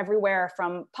 you know, everywhere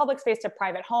from public space to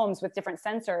private homes with different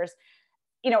sensors,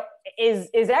 you know, is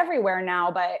everywhere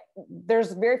now, but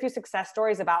there's very few success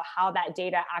stories about how that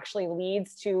data actually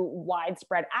leads to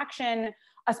widespread action,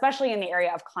 especially in the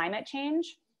area of climate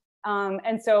change.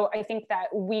 And so I think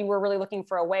that we were really looking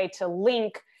for a way to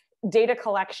link data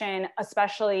collection,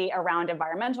 especially around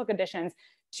environmental conditions,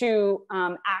 to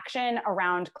action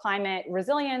around climate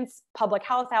resilience, public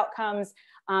health outcomes,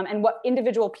 and what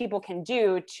individual people can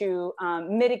do to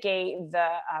mitigate the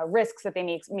risks that they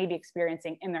may be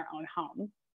experiencing in their own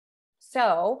home.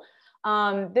 So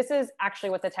this is actually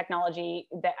what the technology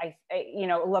that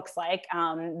looks like.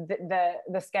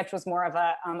 The sketch was more of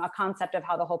a concept of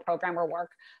how the whole program will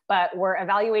work, but we're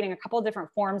evaluating a couple of different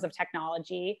forms of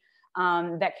technology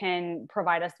that can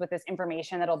provide us with this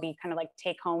information that'll be kind of like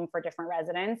take home for different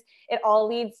residents. It all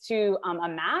leads to a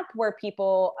map where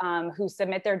people who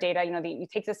submit their data, you know, you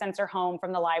take the sensor home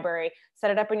from the library, set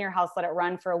it up in your house, let it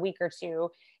run for a week or two.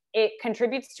 It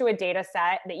contributes to a data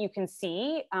set that you can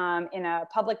see in a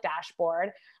public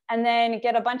dashboard, and then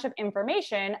get a bunch of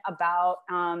information about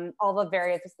all the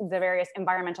various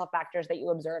environmental factors that you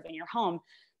observe in your home.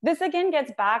 This again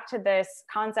gets back to this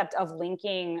concept of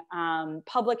linking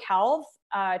public health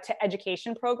to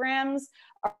education programs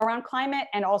around climate,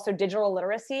 and also digital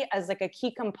literacy as like a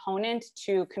key component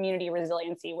to community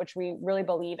resiliency, which we really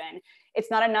believe in.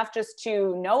 It's not enough just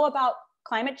to know about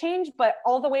climate change, but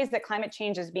all the ways that climate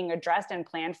change is being addressed and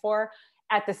planned for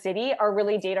at the city are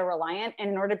really data reliant. And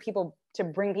in order to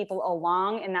bring people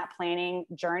along in that planning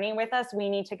journey with us, we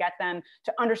need to get them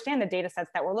to understand the data sets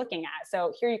that we're looking at.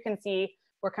 So here you can see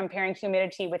we're comparing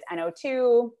humidity with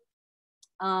NO2.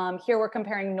 Here we're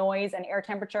comparing noise and air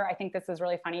temperature. I think this is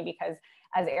really funny because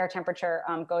as air temperature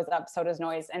goes up, so does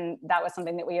noise. And that was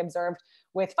something that we observed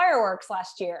with fireworks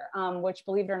last year, which,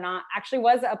 believe it or not, actually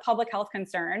was a public health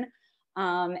concern.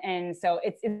 And so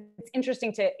it's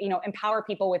interesting to, you know, empower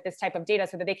people with this type of data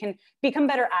so that they can become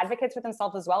better advocates for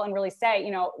themselves as well, and really say,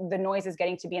 you know, the noise is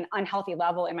getting to be an unhealthy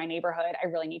level in my neighborhood. I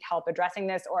really need help addressing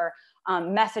this, or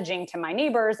messaging to my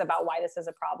neighbors about why this is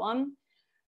a problem.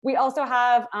 We also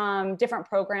have different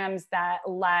programs that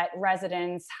let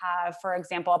residents have, for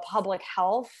example, a public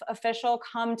health official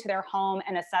come to their home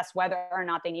and assess whether or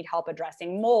not they need help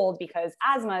addressing mold, because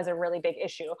asthma is a really big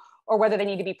issue, or whether they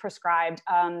need to be prescribed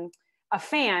a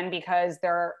fan because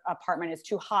their apartment is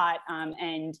too hot,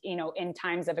 and, you know, in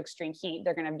times of extreme heat,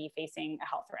 they're going to be facing a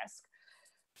health risk.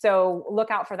 So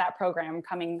look out for that program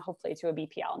coming hopefully to a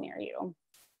BPL near you.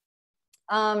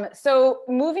 So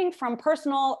moving from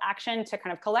personal action to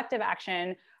kind of collective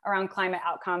action around climate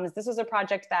outcomes, this was a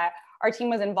project that our team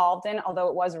was involved in, although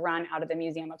it was run out of the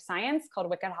Museum of Science, called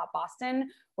Wicked Hot Boston,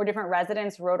 where different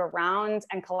residents rode around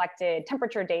and collected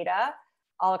temperature data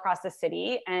all across the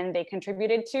city. And they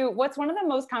contributed to what's one of the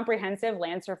most comprehensive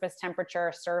land surface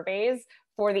temperature surveys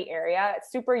for the area.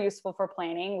 It's super useful for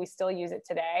planning. We still use it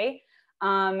today.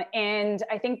 And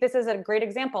I think this is a great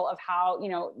example of how, you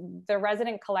know, the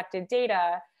resident collected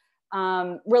data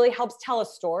really helps tell a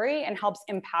story and helps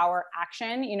empower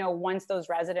action. You know, once those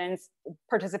residents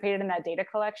participated in that data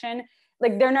collection,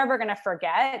 like, they're never going to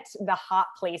forget the hot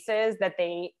places that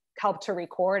they helped to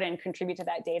record and contribute to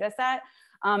that data set.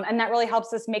 And that really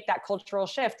helps us make that cultural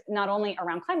shift, not only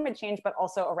around climate change, but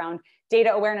also around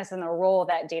data awareness and the role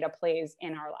that data plays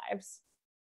in our lives.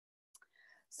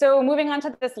 So moving on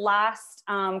to this last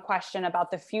question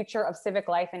about the future of civic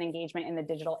life and engagement in the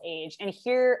digital age. And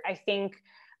here, I think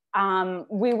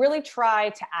we really try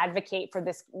to advocate for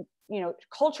this, you know,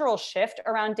 cultural shift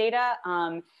around data,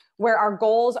 where our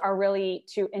goals are really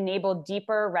to enable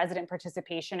deeper resident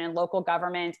participation in local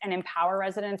government and empower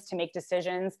residents to make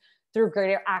decisions through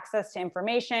greater access to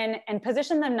information, and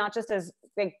position them not just as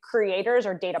like creators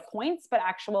or data points, but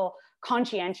actual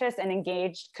conscientious and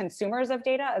engaged consumers of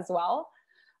data as well.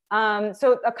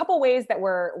 So a couple ways that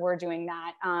we're doing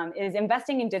that is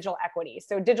investing in digital equity.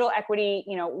 So digital equity,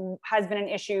 you know, has been an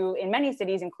issue in many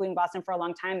cities, including Boston, for a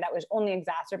long time. That was only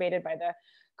exacerbated by the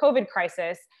COVID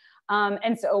crisis.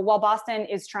 And so while Boston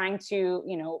is trying to,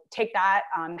 you know, take that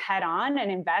head on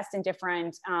and invest in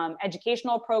different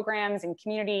educational programs and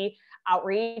community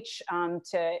outreach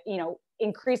to,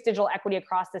 increase digital equity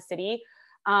across the city,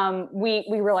 we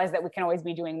realize that we can always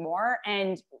be doing more.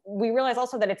 And we realize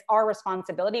also that it's our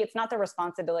responsibility. It's not the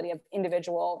responsibility of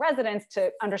individual residents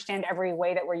to understand every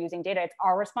way that we're using data. It's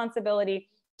our responsibility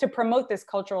to promote this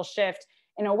cultural shift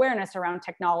in awareness around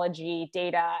technology,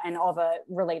 data, and all the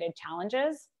related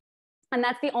challenges. And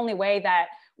that's the only way that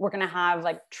we're going to have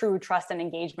like true trust and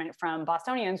engagement from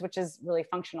Bostonians, which is really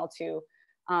functional to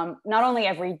not only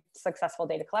every successful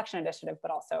data collection initiative,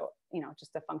 but also,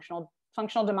 just a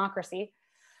functional democracy.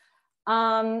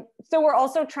 So we're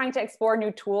also trying to explore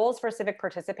new tools for civic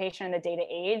participation in the data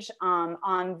age.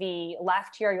 On the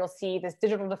left here, you'll see this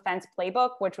digital defense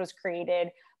playbook, which was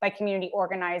created by community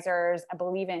organizers, I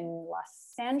believe in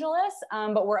Los Angeles,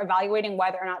 but we're evaluating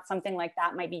whether or not something like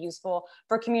that might be useful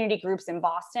for community groups in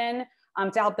Boston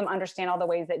to help them understand all the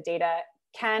ways that data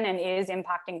can and is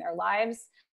impacting their lives.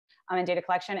 And data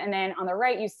collection. And then on the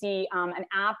right, you see an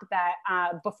app that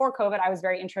before COVID, I was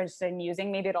very interested in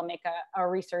using. Maybe it'll make a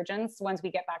resurgence once we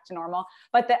get back to normal,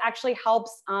 but that actually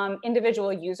helps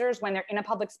individual users when they're in a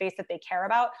public space that they care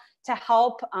about to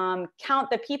help count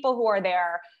the people who are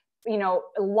there,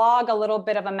 log a little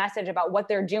bit of a message about what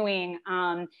they're doing,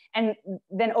 and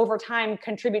then over time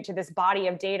contribute to this body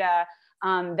of data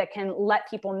that can let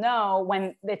people know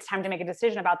when it's time to make a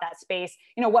decision about that space,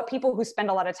 what people who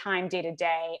spend a lot of time day to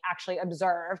day actually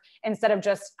observe, instead of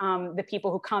just the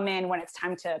people who come in when it's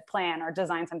time to plan or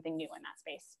design something new in that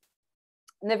space.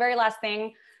 And the very last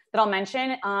thing that I'll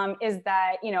mention is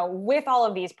that, with all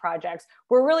of these projects,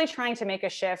 we're really trying to make a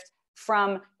shift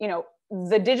from,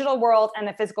 the digital world and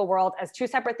the physical world as two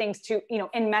separate things to,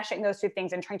 enmeshing those two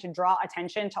things and trying to draw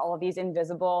attention to all of these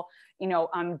invisible,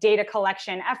 data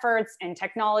collection efforts and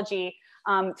technology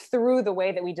through the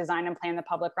way that we design and plan the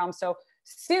public realm. So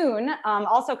soon,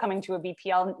 also coming to a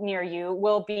BPL near you,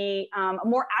 will be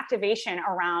more activation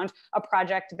around a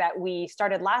project that we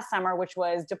started last summer, which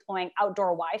was deploying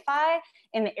outdoor Wi-Fi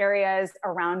in the areas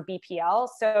around BPL.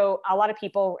 So a lot of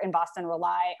people in Boston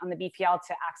rely on the BPL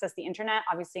to access the internet.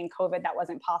 Obviously in COVID, that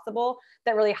wasn't possible.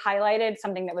 That really highlighted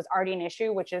something that was already an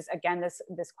issue, which is again,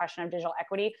 this question of digital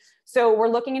equity. So we're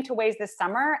looking into ways this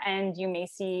summer, and you may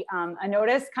see a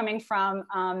notice coming from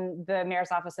the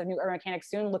Mayor's Office of New Urban Mechanics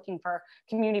soon, looking for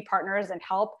community partners and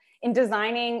help in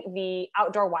designing the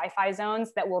outdoor Wi-Fi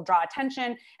zones that will draw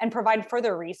attention and provide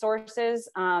further resources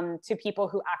to people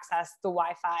who access the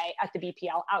Wi-Fi at the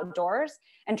BPL outdoors,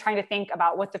 and trying to think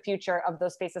about what the future of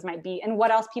those spaces might be and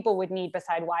what else people would need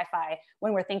beside Wi-Fi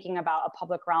when we're thinking about a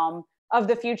public realm of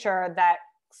the future that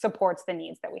supports the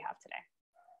needs that we have today.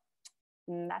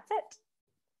 And that's it.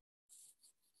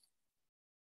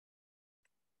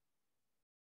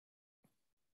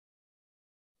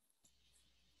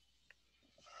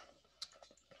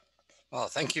 Well,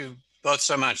 thank you both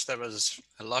so much. That was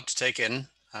a lot to take in.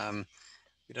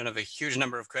 We don't have a huge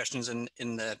number of questions in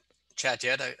the chat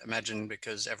yet, I imagine,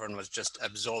 because everyone was just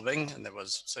absorbing, and there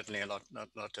was certainly a lot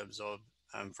to absorb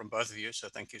from both of you. So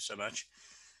thank you so much.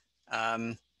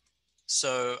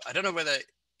 So I don't know whether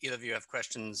either of you have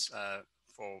questions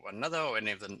for one another, or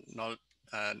any of the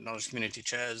knowledge community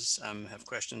chairs have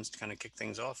questions to kind of kick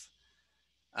things off.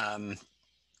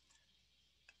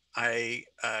 I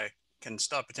can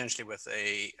start potentially with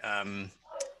a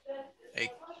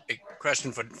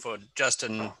question for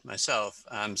Justin, myself.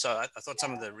 So I thought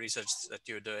some of the research that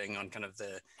you were doing on kind of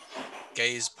the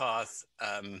gaze path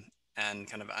and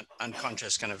kind of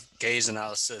unconscious kind of gaze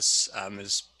analysis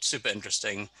is super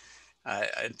interesting.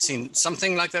 I'd seen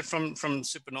something like that from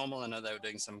Supernormal. I know they were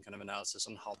doing some kind of analysis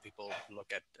on how people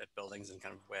look at buildings and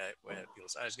kind of where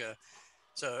people's eyes go.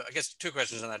 So I guess two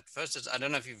questions on that. First is, I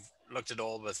don't know if you've looked at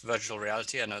all with virtual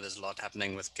reality. I know there's a lot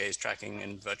happening with gaze tracking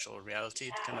in virtual reality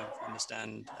to kind of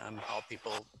understand how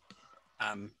people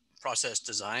process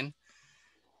design.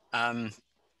 And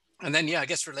then, yeah, I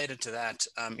guess related to that,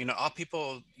 are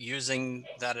people using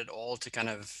that at all to kind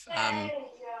of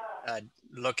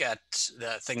look at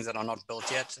the things that are not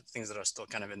built yet, things that are still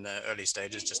kind of in the early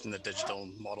stages, just in the digital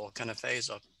model kind of phase?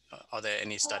 Or are there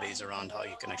any studies around how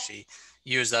you can actually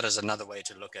use that as another way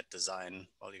to look at design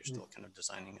while you're still kind of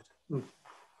designing it?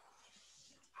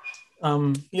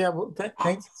 Yeah, well,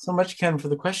 thanks so much, Ken, for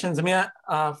the questions. I mean,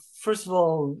 first of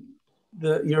all,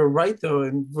 you're right, though,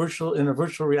 in a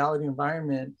virtual reality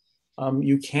environment,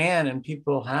 you can, and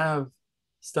people have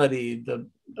studied the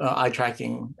eye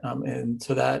tracking, and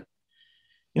so that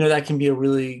that can be a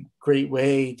really great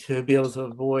way to be able to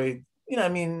avoid, I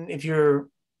mean, if you're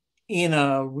in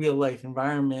a real life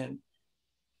environment,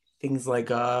 things like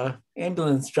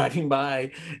ambulance driving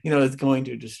by, is going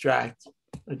to distract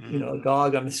a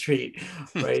dog on the street,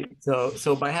 right?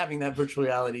 So by having that virtual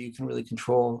reality, you can really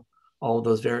control all of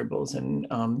those variables and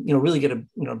really get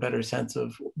a better sense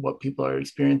of what people are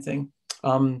experiencing.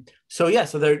 So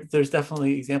there's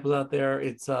definitely examples out there.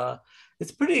 It's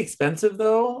pretty expensive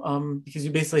though, because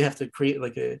you basically have to create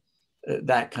like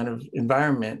that kind of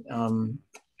environment,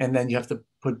 and then you have to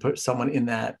put someone in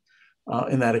that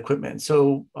equipment.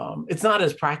 So it's not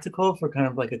as practical for kind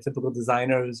of like a typical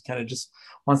designer who's kind of just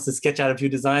wants to sketch out a few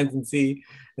designs and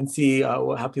see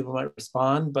how people might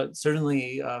respond. But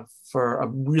certainly for a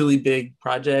really big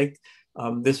project,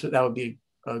 that would be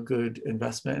a good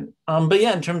investment. But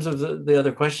yeah, in terms of the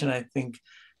other question, I think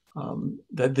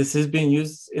that this is being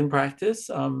used in practice,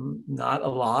 not a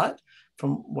lot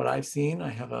from what I've seen. I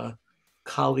have a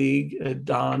colleague,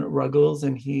 Don Ruggles,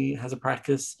 and he has a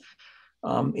practice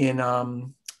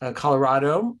in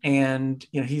Colorado, and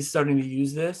he's starting to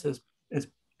use this as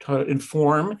to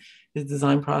inform his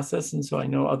design process, and so I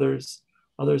know others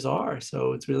are.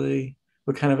 So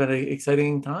we're kind of at an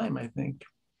exciting time, I think.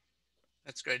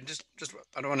 That's great. Just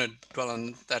I don't want to dwell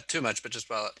on that too much, but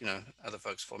just while other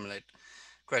folks formulate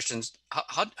questions,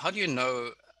 how do you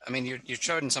know? I mean, you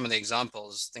showed in some of the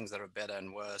examples things that are better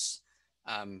and worse,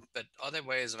 but are there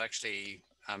ways of actually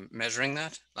measuring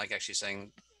that, like actually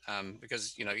saying?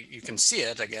 Because you can see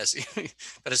it, I guess,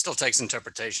 but it still takes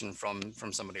interpretation from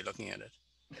somebody looking at it.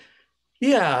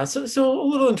 Yeah, so a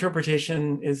little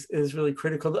interpretation is really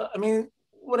critical. I mean,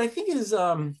 what I think is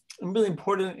really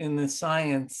important in the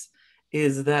science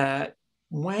is that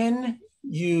when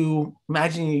you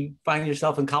imagine you find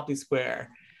yourself in Copley Square,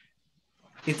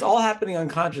 it's all happening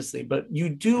unconsciously, but you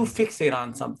do fixate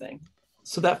on something.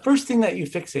 So that first thing that you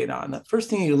fixate on, that first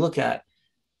thing you look at,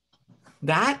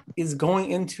 that is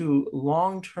going into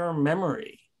long-term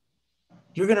memory.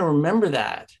 You're going to remember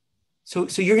that. So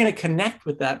you're going to connect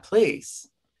with that place,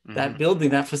 that building,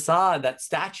 that facade, that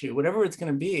statue, whatever it's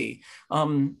going to be.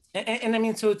 And I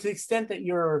mean, so to the extent that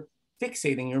you're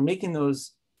fixating, you're making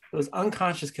those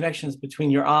unconscious connections between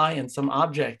your eye and some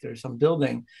object or some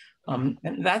building. And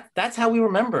that's how we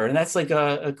remember. And that's like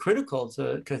a critical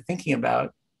to thinking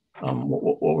about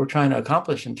what we're trying to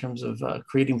accomplish in terms of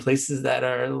creating places that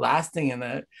are lasting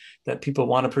and that people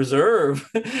want to preserve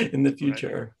in the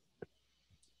future.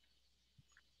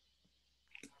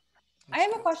 I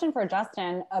have a question for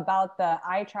Justin about the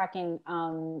eye tracking.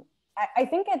 I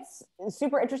think it's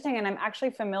super interesting, and I'm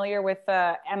actually familiar with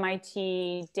the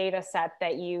MIT data set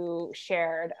that you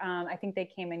shared. I think they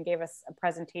came and gave us a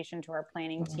presentation to our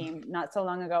planning team not so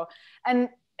long ago. And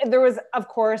there was, of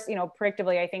course,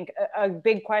 predictably, I think a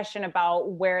big question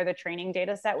about where the training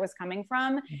data set was coming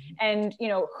from, and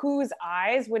whose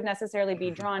eyes would necessarily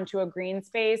be drawn to a green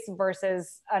space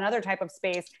versus another type of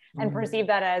space and perceive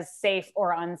that as safe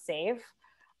or unsafe.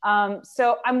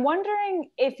 So I'm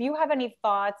wondering if you have any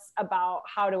thoughts about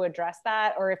how to address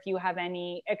that, or if you have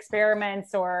any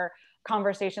experiments or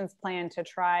conversations planned to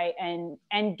try and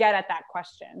get at that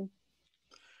question.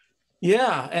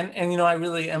 Yeah, and I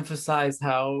really emphasize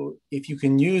how if you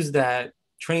can use that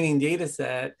training data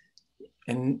set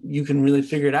and you can really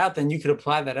figure it out, then you could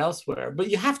apply that elsewhere. But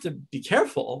you have to be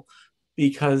careful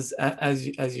because as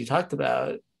you talked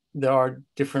about, there are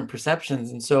different perceptions.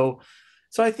 And so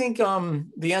I think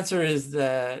the answer is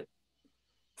that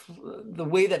the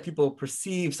way that people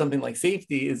perceive something like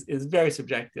safety is very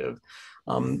subjective.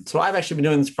 So I've actually been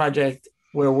doing this project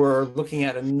where we're looking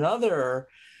at another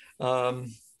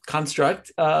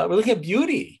construct. We're looking at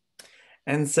beauty.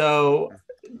 And so,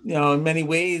 in many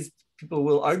ways, people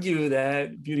will argue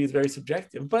that beauty is very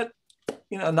subjective, but,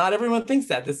 not everyone thinks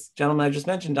that. This gentleman I just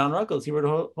mentioned, Don Ruggles, he wrote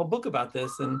a whole book about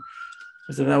this. And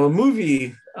there's now a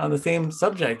movie on the same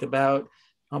subject about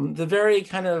the very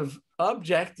kind of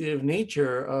objective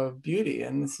nature of beauty.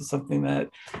 And this is something that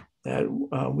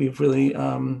we've really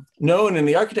known in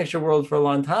the architecture world for a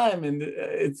long time. And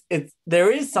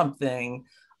there is something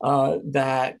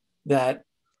that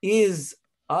is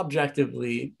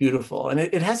objectively beautiful. And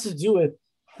it has to do with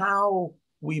how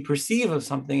we perceive of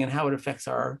something and how it affects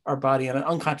our body on an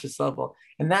unconscious level.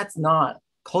 And that's not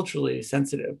culturally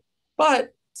sensitive.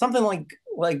 But something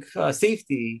like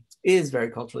safety is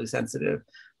very culturally sensitive.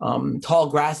 Tall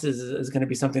grasses is going to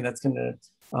be something that's going to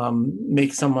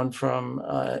make someone from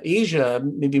Asia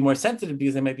maybe more sensitive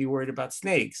because they might be worried about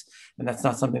snakes. And that's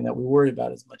not something that we worry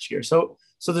about as much here. So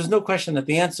there's no question that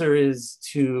the answer is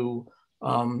to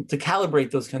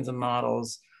calibrate those kinds of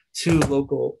models to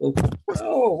local local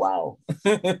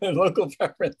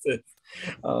preferences.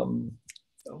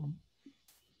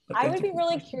 I would be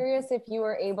really curious if you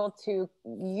were able to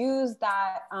use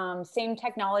that same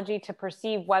technology to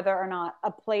perceive whether or not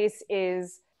a place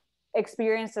is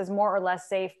experienced as more or less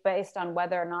safe based on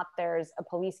whether or not there's a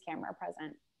police camera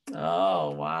present.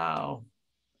 Oh, wow.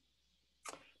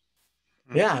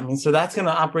 Yeah, I mean, so that's going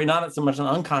to operate not so much on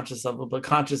an unconscious level, but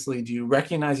consciously. Do you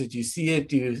recognize it? Do you see it?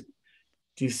 Do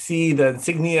you see the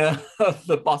insignia of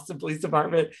the Boston Police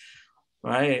Department?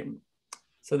 Right.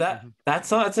 So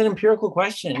that's an empirical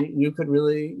question. You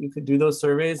could do those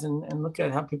surveys and look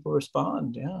at how people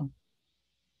respond. Yeah.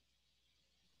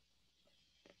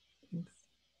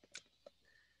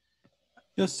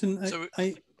 Justin, So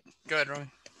go ahead, Romy.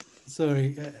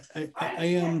 Sorry,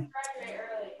 I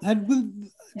had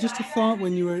just a thought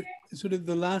when you were sort of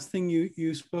the last thing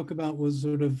you spoke about was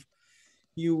sort of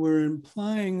you were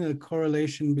implying a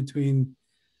correlation between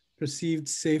perceived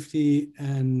safety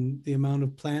and the amount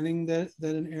of planning that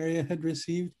an area had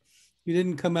received. You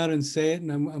didn't come out and say it,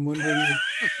 and I'm wondering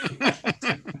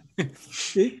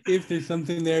if there's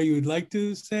something there you would like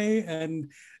to say, and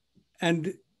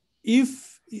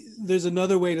if there's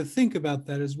another way to think about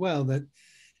that as well. That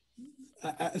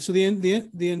so the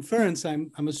inference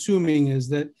I'm assuming is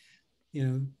that, you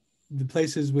know, the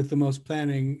places with the most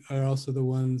planning are also the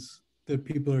ones that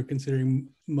people are considering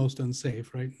most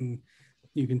unsafe, right? And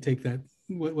you can take that.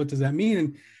 What does that mean?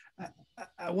 And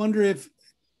I wonder if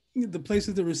the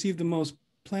places that receive the most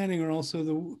planning are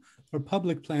also or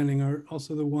public planning are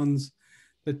also the ones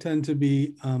that tend to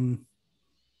be,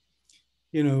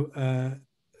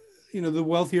 the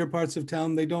wealthier parts of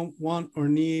town. They don't want or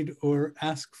need or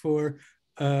ask for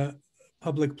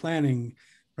public planning,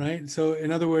 right? So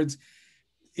in other words,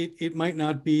 it might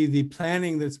not be the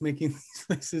planning that's making these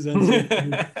places unsafe,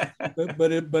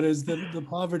 but is the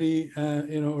poverty,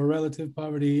 or relative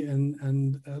poverty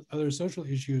and other social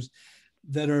issues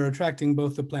that are attracting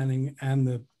both the planning and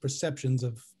the perceptions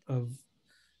of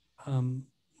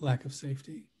lack of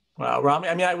safety. Wow, Rami,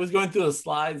 I mean, I was going through the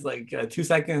slides like 2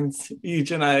 seconds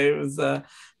each, and I was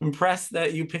impressed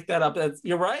that you picked that up.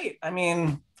 You're right. I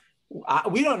mean,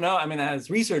 we don't know. I mean, as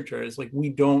researchers, like, we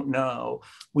don't know.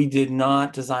 We did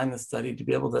not design the study to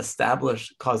be able to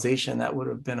establish causation. That would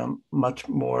have been a much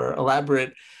more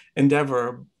elaborate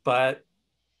endeavor. But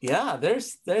yeah,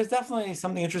 there's definitely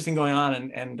something interesting going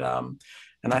on, and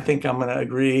I think I'm going to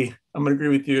agree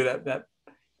with you that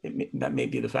that may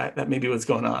be the fact, that may be what's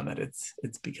going on, that it's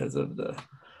because of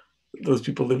those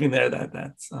people living there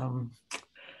that's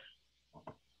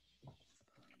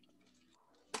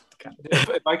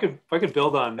if I could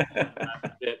build on that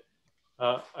a bit,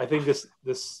 I think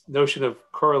this notion of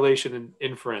correlation and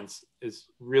inference is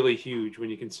really huge when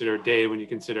you consider data, when you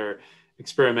consider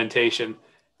experimentation.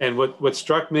 And what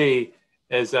struck me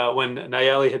is when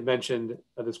Nayeli had mentioned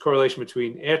this correlation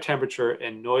between air temperature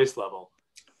and noise level.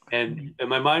 And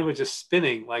my mind was just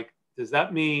spinning, like, does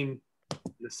that mean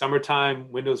in the summertime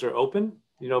windows are open?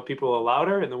 You know, people are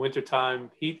louder. In the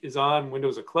wintertime, heat is on,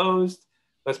 windows are closed,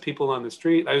 less people on the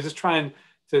street. I was just trying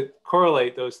to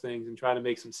correlate those things and try to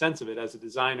make some sense of it as a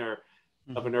designer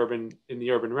of in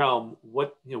the urban realm.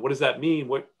 What does that mean?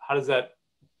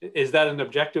 Is that an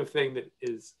objective thing that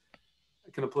is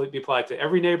can be applied to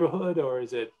every neighborhood, or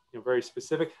is it very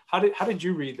specific? How did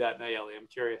you read that, Nayeli? I'm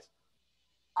curious.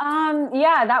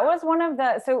 Yeah, that was one of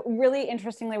so really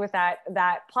interestingly with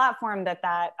that platform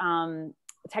that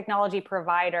technology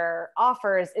provider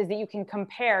offers is that you can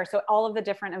compare. So all of the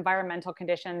different environmental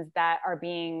conditions that are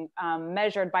being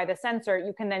measured by the sensor,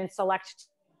 you can then select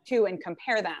two and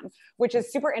compare them, which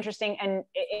is super interesting. And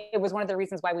it was one of the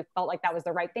reasons why we felt like that was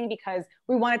the right thing, because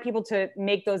we wanted people to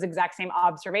make those exact same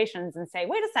observations and say,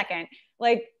 wait a second,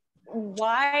 like,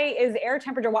 why is air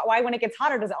temperature, why when it gets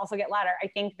hotter, does it also get louder? I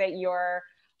think that your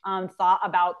thought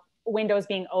about windows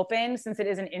being open, since it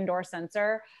is an indoor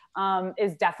sensor,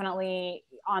 is definitely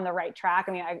on the right track.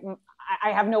 I mean,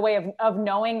 I have no way of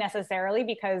knowing necessarily,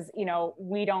 because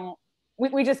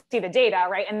we just see the data,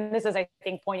 right? And this is, I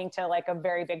think, pointing to like a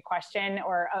very big question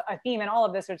or a theme in all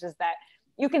of this, which is that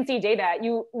you can see data.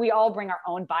 We all bring our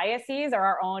own biases or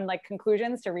our own like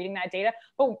conclusions to reading that data,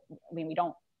 but I mean, we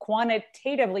don't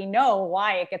quantitatively know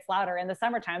why it gets louder in the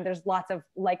summertime. There's lots of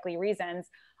likely reasons.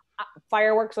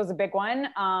 Fireworks was a big one.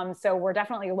 So we're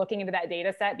definitely looking into that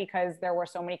data set, because there were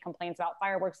so many complaints about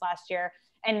fireworks last year.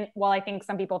 And while I think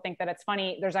some people think that it's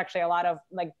funny, there's actually a lot of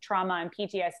like trauma and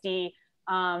PTSD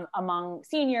among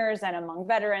seniors and among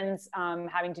veterans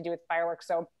having to do with fireworks.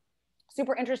 So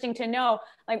super interesting to know,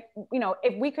 like,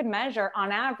 if we could measure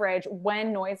on average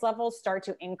when noise levels start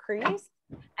to increase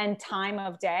and time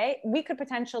of day, we could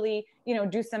potentially,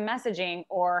 do some messaging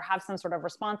or have some sort of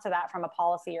response to that from a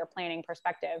policy or planning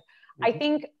perspective. Mm-hmm. I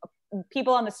think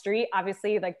people on the street,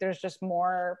 obviously, like, there's just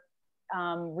more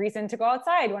reason to go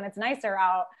outside when it's nicer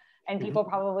out. and people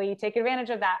probably take advantage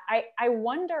of that. I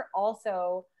wonder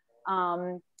also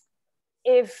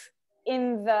if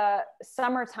in the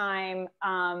summertime,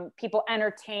 people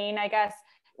entertain, I guess.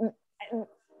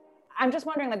 I'm just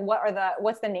wondering, like,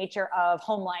 what's the nature of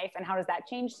home life and how does that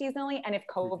change seasonally? And if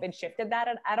COVID shifted that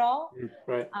at all,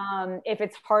 Right. If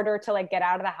it's harder to like get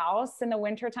out of the house in the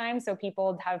winter time, so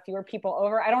people have fewer people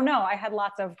over. I don't know. I had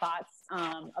lots of thoughts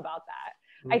about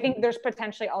that. I think there's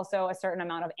potentially also a certain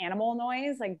amount of animal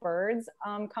noise, like birds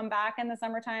come back in the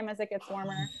summertime as it gets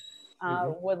warmer.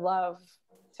 Would love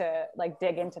to like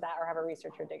dig into that or have a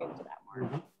researcher dig into that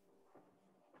more.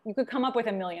 You could come up with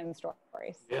a million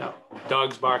stories. Yeah,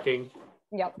 dogs barking.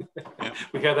 Yep.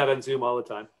 We got that on Zoom all the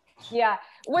time. Yeah,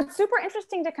 what's super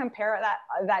interesting to compare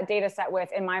that data set with,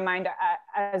 in my mind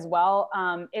as well,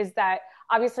 is that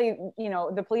obviously, you know,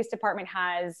 the police department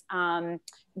has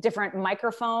different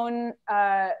microphone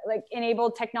like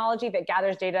enabled technology that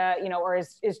gathers data, you know, or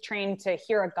is trained to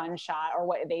hear a gunshot or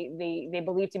what they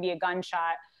believe to be a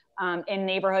gunshot in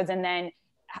neighborhoods, and then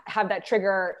have that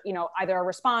trigger, you know, either a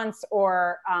response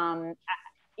or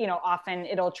you know, often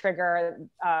it'll trigger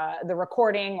the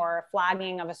recording or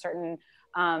flagging of a certain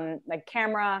like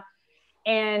camera.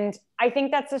 And I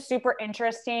think that's a super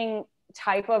interesting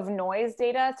type of noise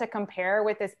data to compare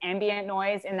with this ambient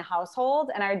noise in the household.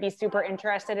 And I would be super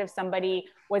interested if somebody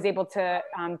was able to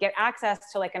get access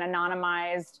to like an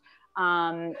anonymized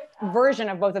version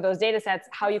of both of those data sets,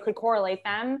 how you could correlate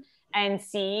them and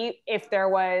see if there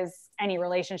was any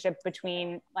relationship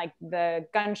between like the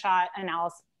gunshot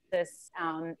analysis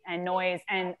and noise,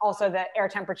 and also the air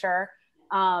temperature,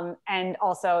 and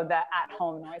also the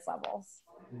at-home noise levels.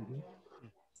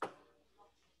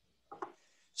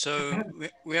 So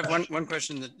we have one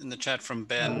question in the chat from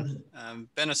Ben.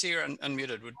 Ben, I see you're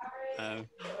unmuted. Would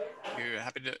you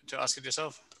happy to ask it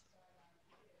yourself?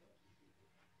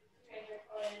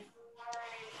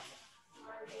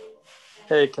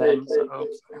 Hey, Ken. So,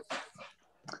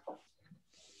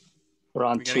 we're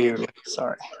on two.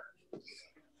 Sorry.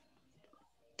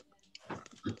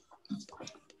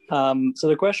 So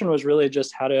the question was really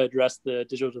just how to address the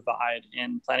digital divide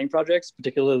in planning projects,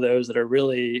 particularly those that are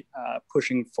really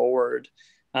pushing forward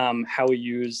how we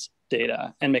use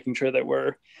data and making sure that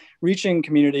we're reaching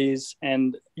communities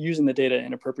and using the data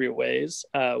in appropriate ways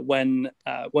when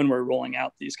we're rolling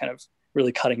out these kind of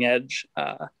really cutting edge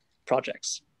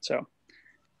projects. So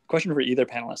question for either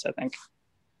panelist, I think.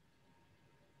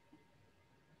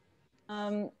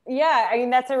 Yeah, I mean,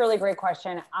 that's a really great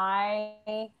question.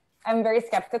 I'm very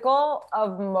skeptical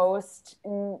of most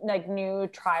like new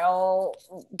trial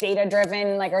data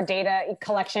driven, like, or data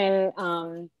collection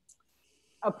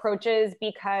approaches,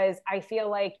 because I feel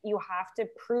like you have to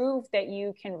prove that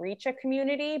you can reach a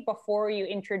community before you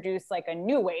introduce like a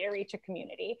new way to reach a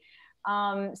community.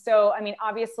 So, I mean,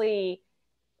 obviously,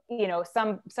 you know,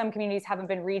 some communities haven't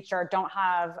been reached or don't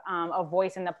have a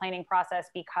voice in the planning process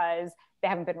because they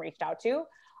haven't been reached out to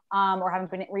or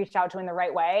haven't been reached out to in the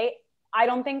right way. I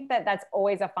don't think that that's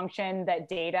always a function that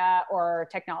data or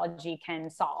technology can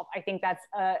solve. I think that's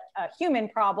a human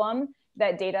problem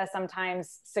that data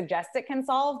sometimes suggests it can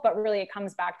solve, but really it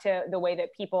comes back to the way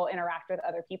that people interact with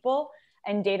other people.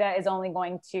 And data is only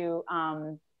going to,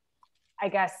 I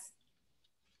guess,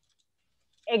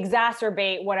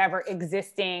 exacerbate whatever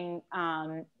existing,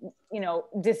 you know,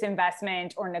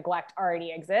 disinvestment or neglect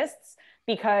already exists,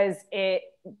 because it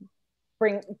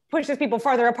pushes people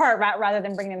farther apart rather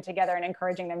than bringing them together and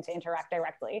encouraging them to interact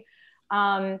directly.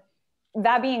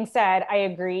 That being said, I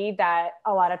agree that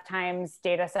a lot of times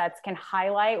data sets can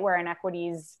highlight where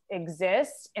inequities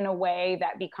exist in a way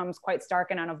that becomes quite stark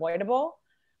and unavoidable.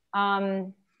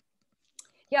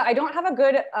 Yeah, I don't have a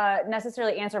good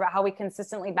necessarily answer about how we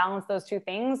consistently balance those two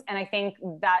things. And I think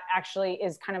that actually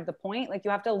is kind of the point. Like,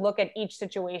 you have to look at each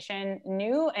situation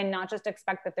new and not just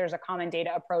expect that there's a common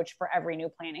data approach for every new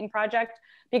planning project,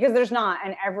 because there's not.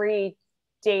 And every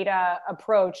data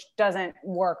approach doesn't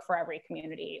work for every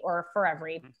community or for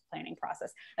every planning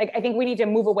process. Like, I think we need to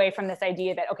move away from this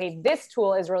idea that, okay, this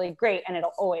tool is really great and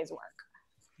it'll always work.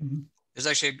 Mm-hmm. There's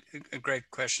actually a great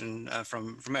question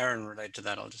from Aaron related to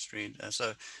that. I'll just read.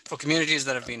 So for communities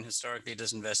that have been historically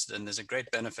disinvested in, there's a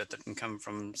great benefit that can come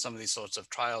from some of these sorts of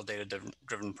trial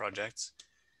data-driven projects.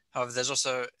 However, there's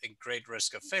also a great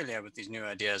risk of failure with these new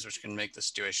ideas, which can make the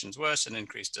situations worse and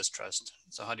increase distrust.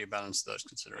 So how do you balance those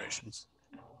considerations?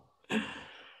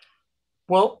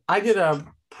 Well, I did a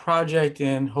project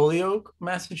in Holyoke,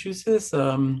 Massachusetts,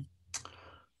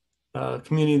 a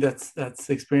community that's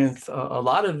experienced a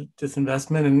lot of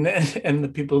disinvestment, and the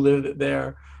people who live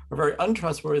there are very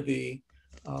untrustworthy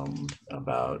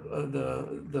about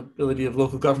the ability of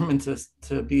local government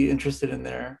to be interested in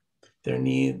their their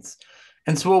needs.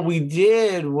 And so what we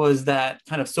did was that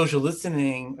kind of social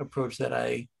listening approach that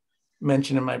I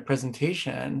mentioned in my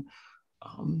presentation.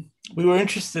 We were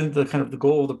interested in the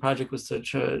goal of the project was to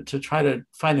try to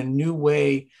find a new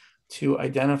way to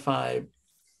identify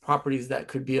properties that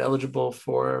could be eligible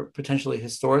for potentially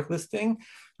historic listing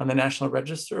on the National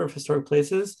Register of Historic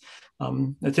Places.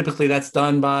 Typically that's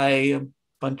done by a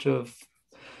bunch of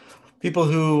people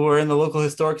who are in the local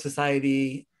historic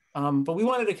society, but we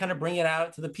wanted to kind of bring it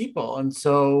out to the people. And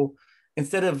so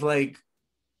instead of like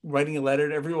writing a letter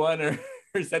to everyone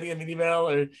or sending an email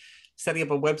or setting up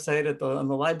a website on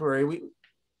the library,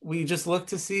 we just looked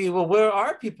to see, well, where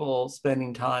are people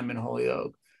spending time in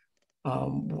Holyoke?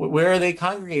 Where are they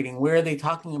congregating? Where are they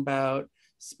talking about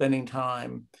spending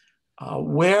time?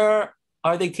 Where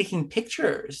are they taking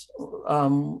pictures?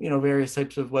 Various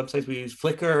types of websites. We use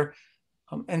Flickr.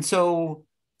 And so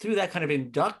through that kind of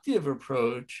inductive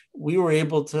approach, we were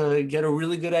able to get a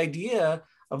really good idea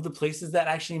of the places that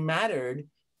actually mattered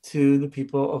to the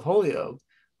people of Holyoke.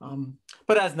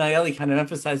 But as Nayeli kind of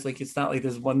emphasized, like, it's not like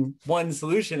there's one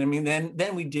solution. I mean,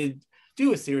 then we did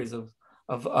do a series of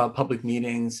public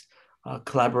meetings,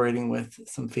 collaborating with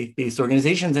some faith-based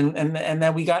organizations, and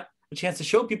then we got a chance to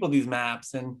show people these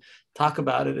maps and talk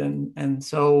about it. And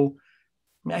so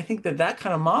I think that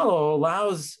kind of model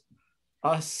allows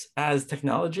us as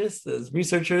technologists, as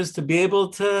researchers, to be able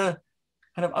to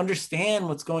kind of understand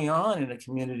what's going on in a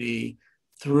community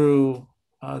through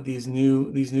these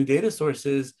new data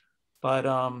sources, but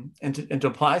and to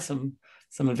apply some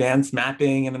advanced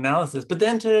mapping and analysis, but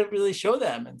then to really show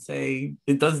them and say,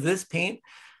 does this paint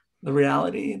the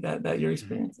reality that you're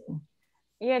experiencing?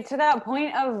 Yeah, to that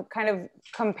point of kind of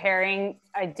comparing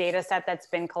a data set that's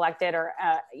been collected or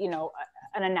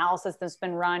an analysis that's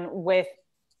been run with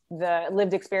the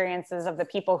lived experiences of the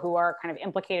people who are kind of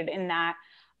implicated in that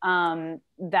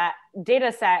that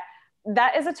data set,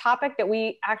 that is a topic that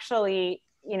we actually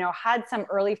had some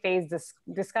early phase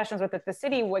discussions with. At the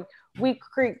city, we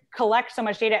collect so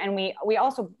much data, and we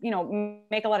also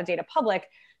make a lot of data public.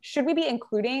 Should we be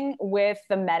including with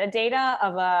the metadata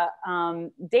of a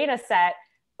data set,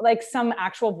 like some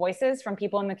actual voices from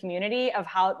people in the community of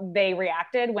how they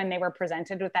reacted when they were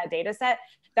presented with that data set?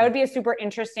 That would be a super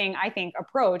interesting, I think,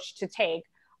 approach to take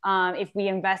if we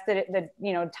invested the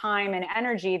time and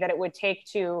energy that it would take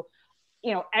to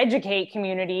educate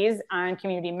communities and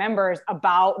community members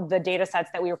about the data sets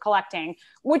that we were collecting,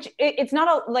 which it's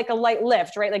not like a light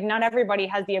lift, right? Like, not everybody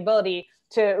has the ability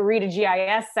to read a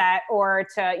GIS set or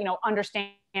to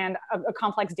understand a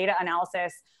complex data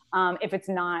analysis if it's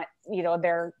not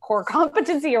their core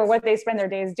competency or what they spend their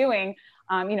days doing.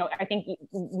 I think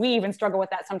we even struggle with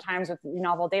that sometimes with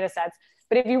novel data sets.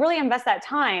 But if you really invest that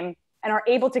time and are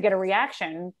able to get a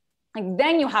reaction, like,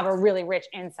 then you have a really rich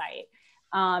insight.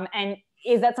 And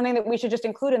is that something that we should just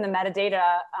include in the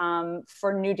metadata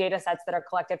for new data sets that are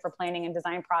collected for planning and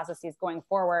design processes going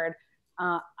forward?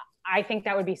 I think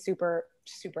that would be super,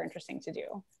 super interesting to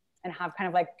do, and have kind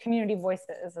of like community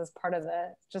voices as part of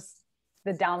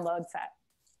the download set.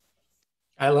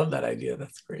 I love that idea.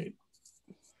 That's great.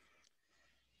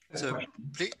 So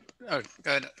please, go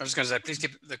ahead. I was going to say, please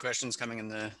keep the questions coming in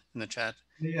the chat.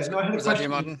 Yeah, no, I had a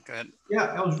question. Martin? Go ahead. Yeah,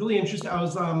 I was really interested. I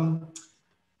was,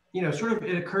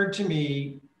 it occurred to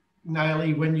me,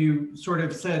 Nayeli, when you sort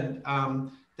of said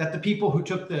that the people who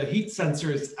took the heat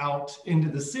sensors out into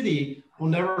the city will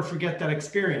never forget that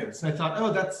experience. And I thought,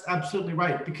 oh, that's absolutely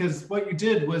right. Because what you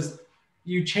did was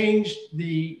you changed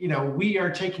the, we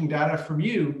are taking data from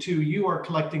you to you are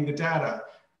collecting the data.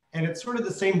 And it's sort of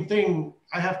the same thing,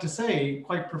 I have to say,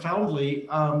 quite profoundly,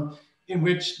 in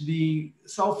which the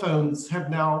cell phones have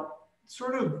now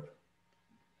sort of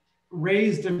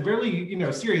raised a really,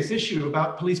 serious issue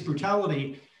about police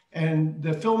brutality. And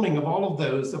the filming of all of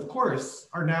those, of course,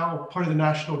 are now part of the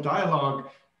national dialogue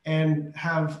and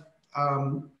have,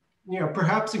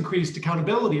 perhaps increased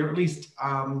accountability, or at least,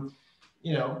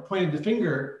 pointed the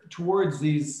finger towards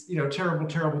these, terrible,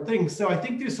 terrible things. So I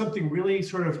think there's something really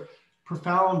sort of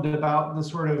profound about the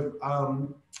sort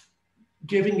of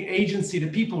giving agency to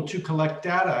people to collect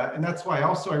data. And that's why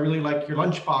also I really like your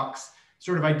lunchbox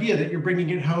sort of idea, that you're bringing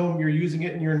it home, you're using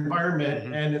it in your environment.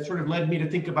 Mm-hmm. And it sort of led me to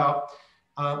think about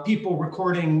people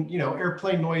recording,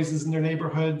 airplane noises in their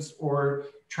neighborhoods or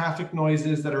traffic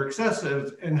noises that are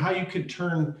excessive, and how you could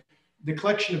turn the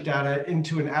collection of data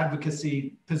into an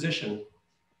advocacy position.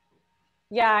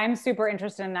 Yeah, I'm super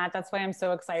interested in that. That's why I'm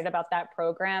so excited about that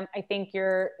program. I think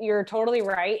you're totally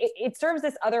right. It serves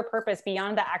this other purpose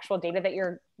beyond the actual data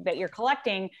that you're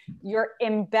collecting. You're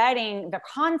embedding the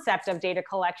concept of data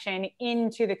collection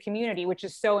into the community, which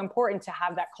is so important to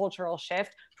have that cultural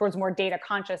shift towards more data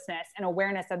consciousness and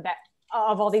awareness of that,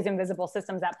 of all these invisible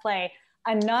systems at play.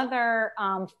 Another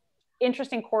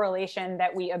interesting correlation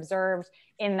that we observed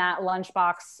in that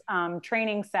lunchbox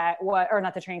training set, or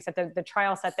not the training set, the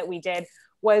trial set that we did,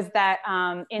 was that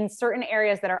in certain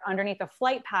areas that are underneath a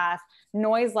flight path,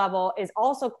 noise level is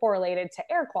also correlated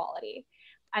to air quality.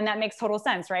 And that makes total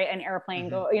sense, right? An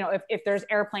airplane, if there's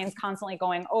airplanes constantly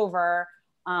going over,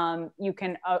 you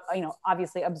can,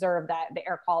 obviously observe that the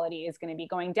air quality is going to be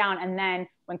going down. And then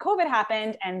when COVID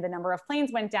happened and the number of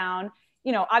planes went down,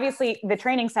 obviously the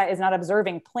training set is not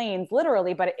observing planes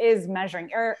literally, but it is measuring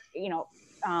air,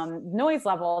 noise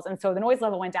levels. And so the noise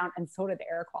level went down and so did the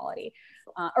air quality,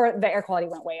 or the air quality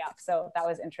went way up. So that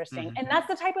was interesting. And that's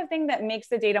the type of thing that makes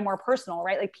the data more personal,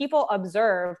 right? Like people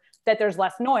observe that there's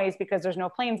less noise because there's no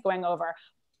planes going over.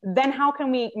 Then how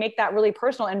can we make that really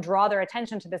personal and draw their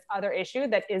attention to this other issue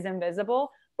that is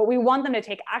invisible, but we want them to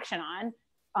take action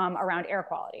on around air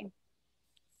quality?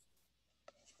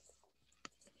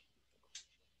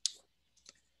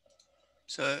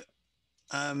 So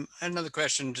I had another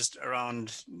question just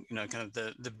around, kind of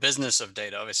the business of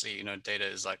data. Obviously, data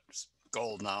is like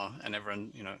gold now, and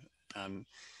everyone,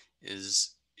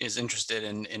 is interested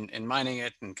in mining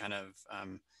it and kind of,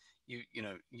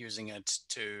 using it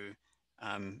to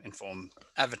inform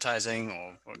advertising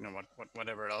or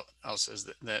whatever else is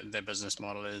their business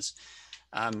model is.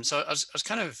 So I was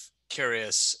kind of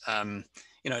curious.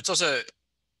 It's also,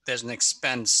 there's an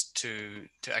expense to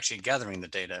actually gathering the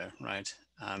data, right?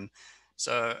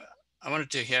 So I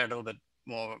wanted to hear a little bit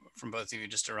more from both of you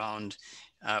just around,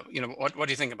 what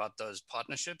do you think about those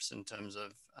partnerships in terms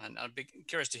of, and I'd be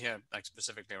curious to hear like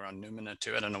specifically around Numina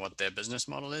too. I don't know what their business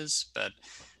model is, but,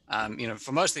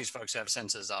 for most of these folks who have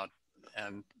sensors out,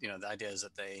 the idea is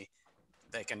that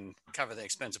they can cover the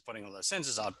expense of putting all those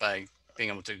sensors out by being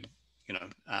able to,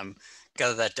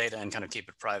 gather that data and kind of keep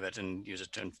it private and use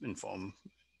it to inform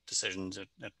decisions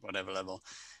at whatever level.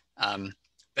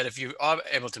 But if you are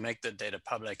able to make the data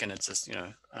public and it's just,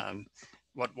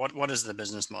 what is the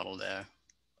business model there?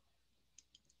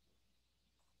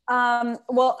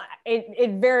 Well,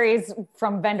 it varies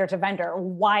from vendor to vendor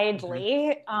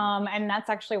widely. And that's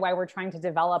actually why we're trying to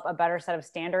develop a better set of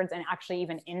standards and actually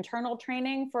even internal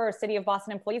training for City of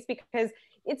Boston employees, because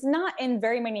it's not in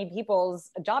very many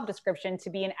people's job description to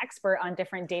be an expert on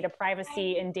different data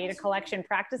privacy and data collection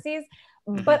practices.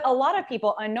 But a lot of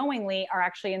people unknowingly are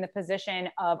actually in the position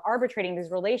of arbitrating these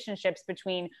relationships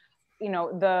between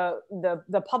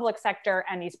the public sector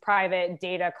and these private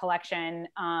data collection,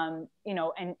 and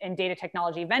data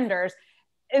technology vendors.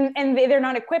 And they're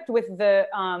not equipped with the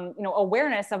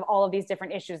awareness of all of these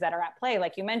different issues that are at play.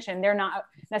 Like you mentioned, they're not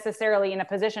necessarily in a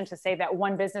position to say that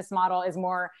one business model is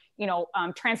more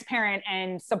transparent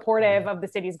and supportive of the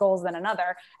city's goals than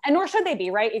another. And nor should they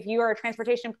be, right? If you are a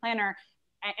transportation planner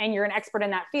and you're an expert in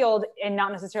that field and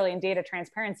not necessarily in data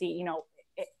transparency,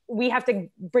 we have to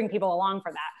bring people along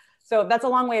for that. So that's a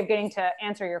long way of getting to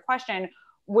answer your question,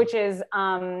 which is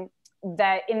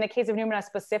that in the case of Numina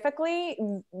specifically,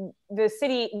 the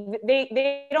city,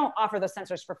 they don't offer those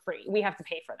sensors for free. We have to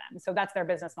pay for them. So that's their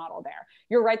business model there.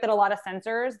 You're right that a lot of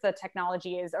sensors, the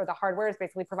technology is, or the hardware is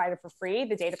basically provided for free.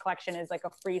 The data collection is like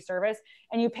a free service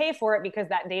and you pay for it because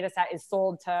that data set is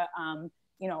sold to,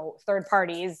 third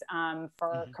parties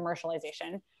for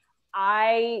commercialization.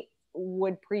 I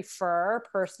would prefer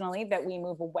personally that we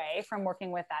move away from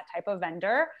working with that type of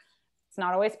vendor. It's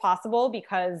not always possible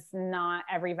because not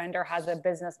every vendor has a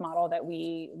business model that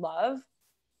we love.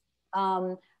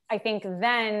 I think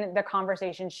then the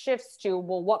conversation shifts to,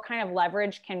 well, what kind of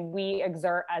leverage can we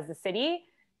exert as the city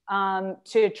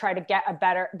to try to get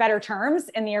a better terms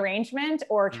in the arrangement,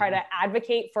 or try to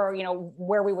advocate for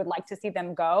where we would like to see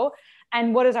them go,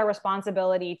 and what is our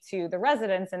responsibility to the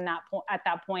residents in that at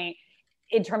that point,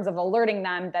 in terms of alerting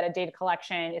them that a data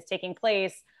collection is taking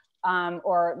place,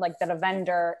 or like that a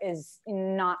vendor is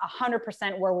not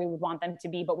 100% where we would want them to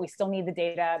be, but we still need the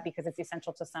data because it's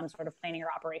essential to some sort of planning or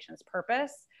operations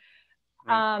purpose.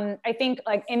 Right. I think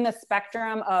like in the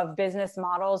spectrum of business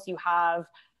models, you have,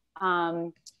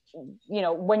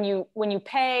 when you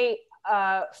pay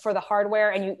for the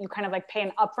hardware and you kind of like pay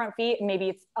an upfront fee, maybe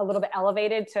it's a little bit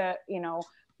elevated to,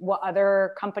 what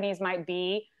other companies might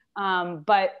be.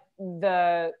 But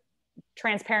the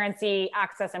transparency,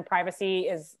 access, and privacy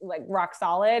is like rock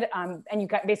solid. And you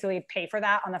basically pay for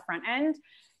that on the front end.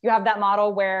 you have that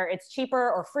model where it's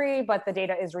cheaper or free, but the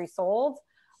data is resold.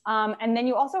 And then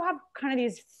you also have kind of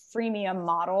these freemium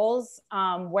models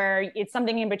where it's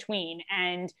something in between,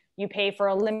 and you pay for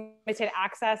a limited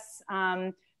access,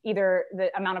 either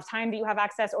the amount of time that you have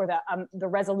access or the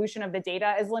resolution of the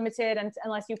data is limited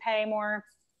unless you pay more.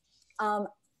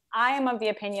 I am of the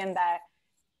opinion that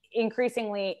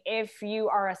increasingly, if you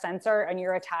are a sensor and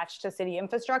you're attached to city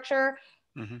infrastructure,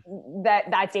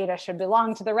 that data should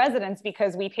belong to the residents,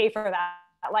 because we pay for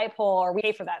that light pole or we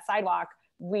pay for that sidewalk.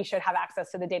 We should have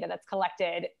access to the data that's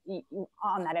collected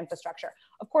on that infrastructure.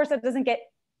 Of course, that doesn't get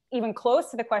even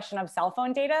close to the question of cell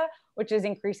phone data, which is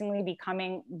increasingly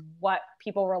becoming what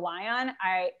people rely on.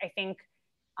 I think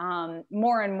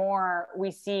more and more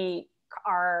we see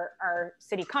our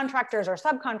city contractors or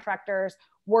subcontractors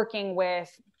working with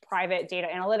private data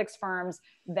analytics firms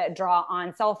that draw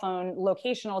on cell phone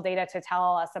locational data to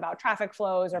tell us about traffic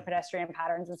flows or pedestrian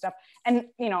patterns and stuff. And,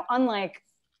 you know, unlike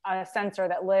a sensor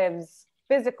that lives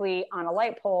physically on a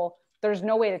light pole, there's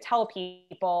no way to tell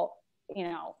people, you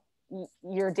know,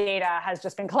 your data has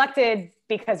just been collected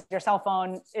because your cell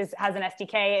phone has an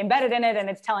SDK embedded in it and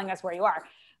it's telling us where you are.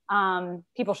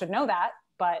 People should know that,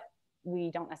 but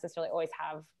we don't necessarily always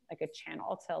have like a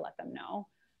channel to let them know.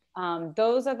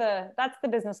 That's the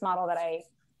business model that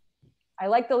I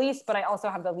like the least, but I also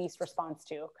have the least response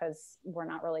to, because we're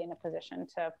not really in a position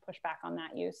to push back on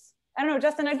that use. I don't know,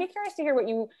 Justin, I'd be curious to hear what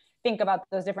you think about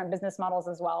those different business models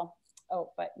as well.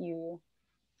 Oh, but you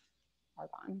are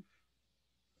gone.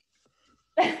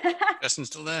 Justin's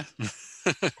still there?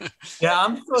 Yeah,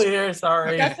 I'm still here,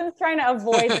 sorry. Justin's trying to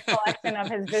avoid the collection of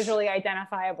his visually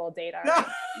identifiable data.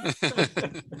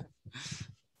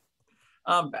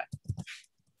 I'm back.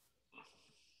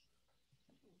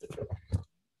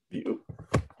 You.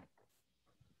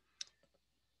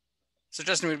 So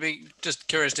Justin, we'd be just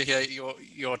curious to hear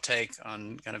your take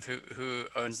on kind of who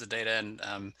owns the data,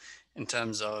 and in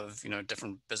terms of, you know,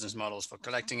 different business models for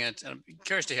collecting it. And I'm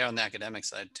curious to hear on the academic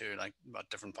side too, like about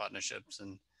different partnerships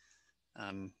and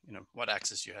you know, what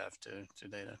access you have to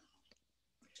data.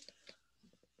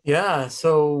 Yeah,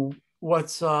 so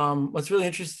what's really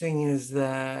interesting is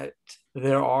that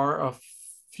there are a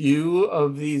few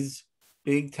of these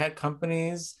big tech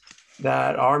companies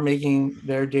that are making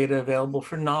their data available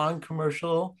for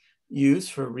non-commercial use,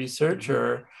 for research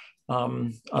or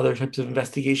other types of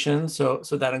investigations. So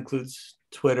that includes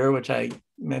Twitter, which I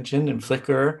mentioned, and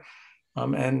Flickr,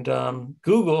 and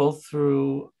Google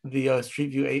through the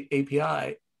Street View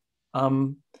API.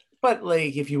 But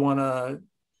like, if you want to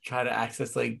try to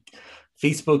access like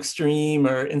Facebook Stream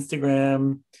or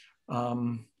Instagram,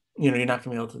 you know, you're not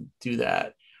going to be able to do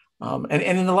that. And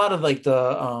in a lot of like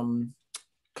the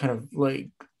kind of like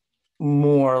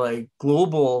more like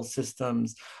global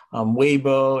systems,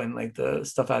 Weibo and like the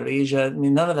stuff out of Asia, I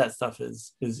mean, none of that stuff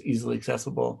is easily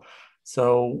accessible.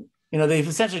 So, you know, they've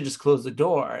essentially just closed the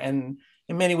door. And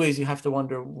in many ways, you have to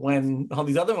wonder when all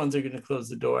these other ones are going to close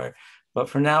the door. But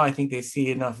for now, I think they see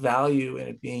enough value in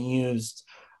it being used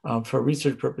for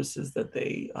research purposes that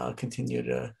they continue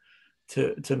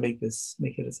to make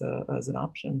it as an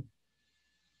option.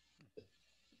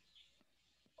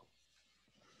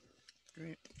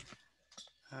 Great.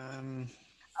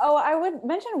 Oh, I would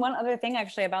mention one other thing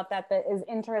actually about that is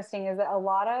interesting, is that a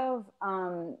lot of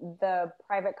the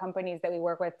private companies that we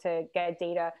work with to get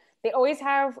data, they always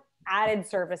have added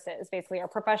services, basically, or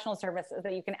professional services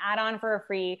that you can add on for a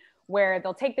free, where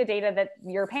they'll take the data that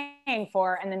you're paying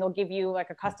for and then they'll give you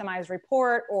like a customized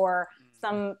report or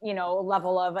some, you know,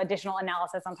 level of additional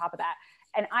analysis on top of that.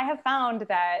 And I have found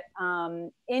that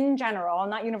in general,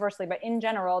 not universally, but in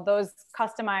general, those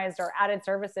customized or added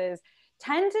services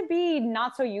tend to be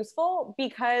not so useful,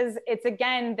 because it's,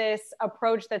 again, this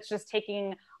approach that's just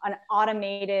taking an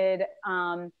automated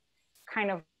kind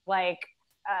of like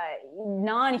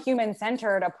non-human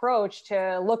centered approach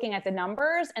to looking at the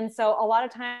numbers. And so a lot of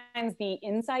times the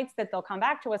insights that they'll come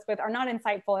back to us with are not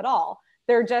insightful at all.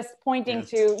 They're just pointing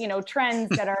to, you know, trends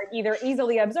that are either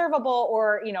easily observable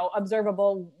or, you know,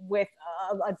 observable with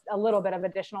a little bit of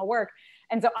additional work.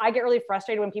 And so I get really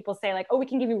frustrated when people say like, oh, we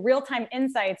can give you real-time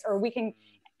insights, or we can,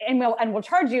 and we'll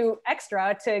charge you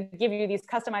extra to give you these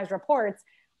customized reports.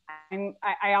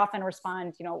 I often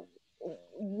respond, you know,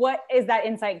 what is that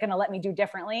insight going to let me do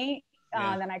differently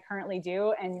than I currently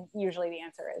do? And usually the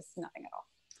answer is nothing at all.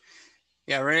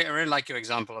 Yeah, I really like your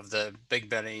example of the Big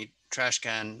Belly trash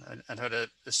can. I'd heard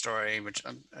a story, which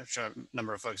I'm sure a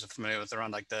number of folks are familiar with,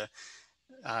 around like the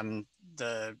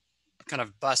kind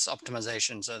of bus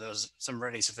optimization. So there was some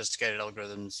really sophisticated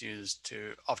algorithms used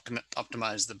to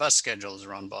optimize the bus schedules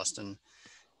around Boston.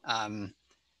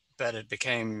 But it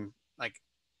became like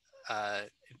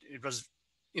it was,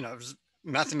 it was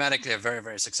mathematically a very,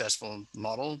 very successful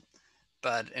model,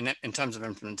 but in terms of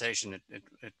implementation,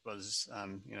 it was,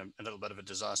 a little bit of a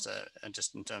disaster, and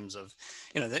just in terms of,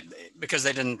 because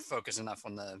they didn't focus enough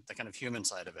on the kind of human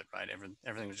side of it, right?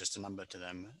 Everything was just a number to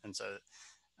them. And so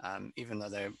even though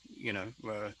they,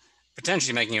 were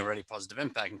potentially making a really positive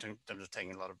impact in terms of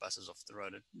taking a lot of buses off the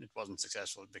road, it wasn't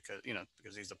successful because,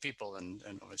 because these are people, and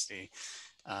obviously,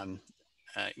 they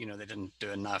didn't do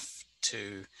enough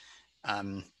to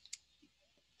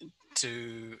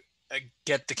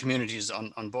get the communities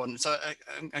on board. And so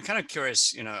I'm kind of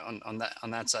curious,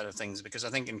 on that side of things, because I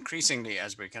think increasingly,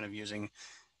 as we're kind of using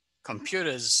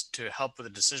computers to help with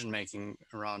the decision making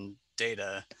around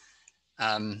data,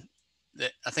 I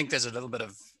think there's a little bit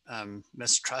of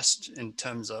mistrust in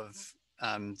terms of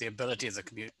the ability of the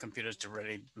computers to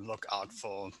really look out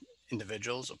for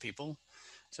individuals or people.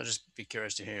 So just be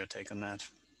curious to hear your take on that.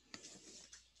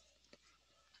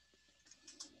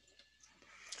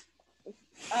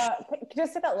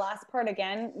 Just say that last part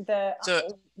again. Well,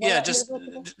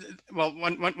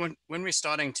 when we're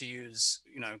starting to use,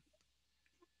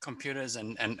 computers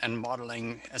and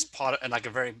modeling as part of, like, a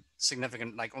very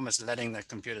significant, like almost letting the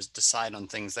computers decide on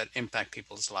things that impact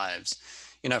people's lives.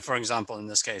 For example, in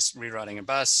this case, rewriting a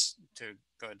bus to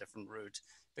go a different route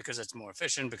because it's more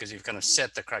efficient, because you've kind of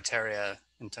set the criteria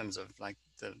in terms of like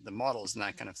the models and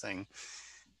that kind of thing.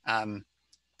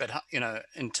 But,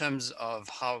 in terms of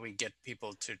how we get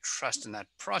people to trust in that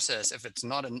process, if it's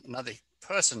not another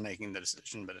person making the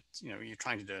decision, but it's, you're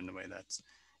trying to do it in a way that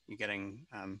you're getting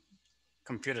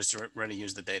computers to really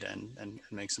use the data and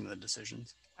make some of the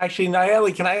decisions. Actually,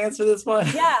 Nayeli, can I answer this one?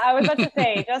 Yeah, I was about to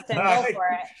say, Justin, go for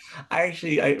it.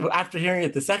 I after hearing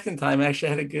it the second time, I actually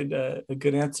had a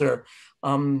good answer.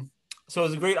 So it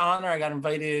was a great honor. I got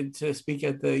invited to speak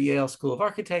at the Yale School of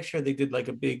Architecture. They did like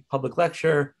a big public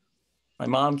lecture. My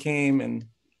mom came, and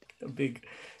a big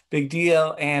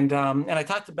deal. And I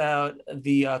talked about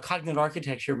the cognitive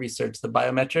architecture research, the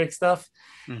biometric stuff.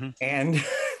 Mm-hmm. And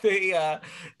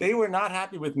they were not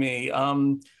happy with me.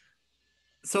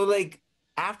 So like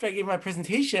after I gave my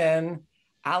presentation,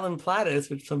 Alan Plattis,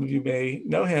 which some of you may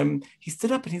know him, he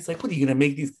stood up and he's like, "What are you going to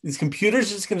make these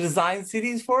computers just going to design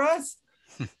cities for us?"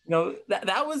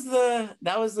 That was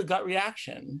the gut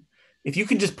reaction. If you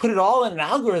can just put it all in an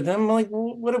algorithm, like,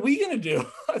 well, what are we going to do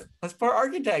as for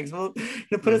architects? Well,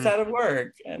 put us out of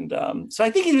work. And so I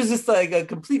think it was just like a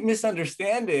complete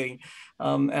misunderstanding.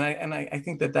 And I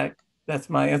think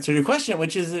that's my answer to your question,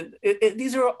 which is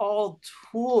these are all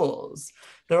tools.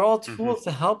 They're all tools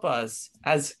to help us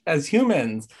as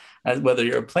humans, as whether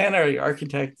you're a planner or you're an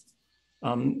architect,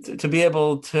 to be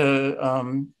able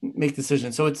to make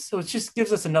decisions. So it just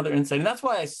gives us another insight. And that's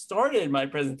why I started my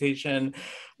presentation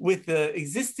with the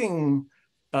existing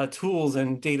tools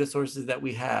and data sources that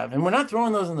we have. And we're not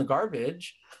throwing those in the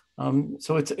garbage.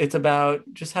 So it's about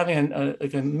just having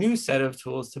a new set of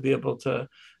tools to be able to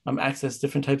access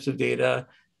different types of data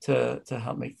to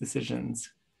help make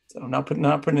decisions. So not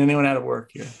putting anyone out of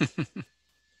work here.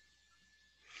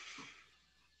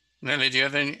 Nelly, do you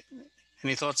have any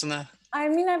thoughts on that? I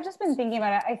mean, I've just been thinking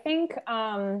about it. I think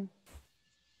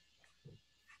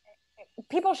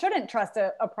people shouldn't trust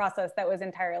a process that was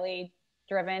entirely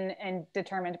driven and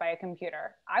determined by a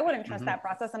computer. I wouldn't trust that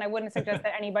process, and I wouldn't suggest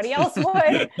that anybody else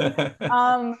would.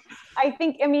 I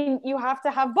think, you have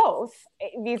to have both.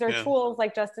 These are tools,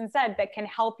 like Justin said, that can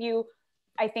help you.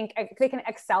 I think they can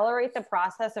accelerate the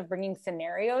process of bringing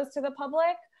scenarios to the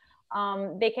public.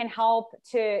 They can help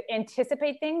to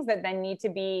anticipate things that then need to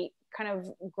be kind of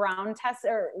ground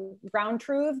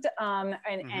truthed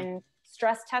and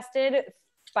stress tested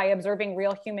by observing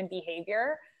real human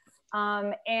behavior.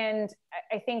 And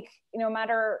I think no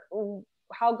matter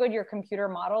how good your computer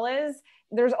model is,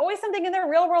 there's always something in the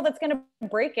real world that's going to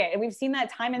break it. And we've seen that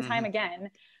time and time again.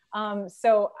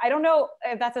 So I don't know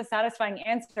if that's a satisfying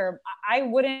answer. I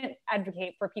wouldn't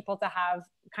advocate for people to have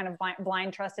kind of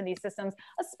blind trust in these systems,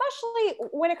 especially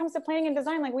when it comes to planning and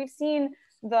design. Like, we've seen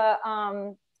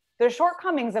the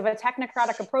shortcomings of a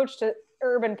technocratic approach to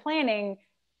urban planning,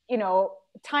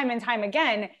 time and time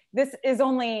again. This is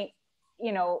only,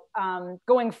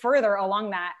 going further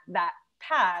along that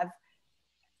path.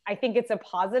 I think it's a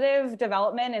positive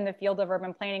development in the field of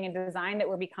urban planning and design that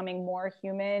we're becoming more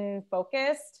human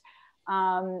focused.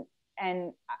 And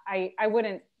I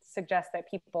wouldn't suggest that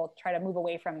people try to move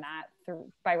away from that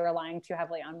by relying too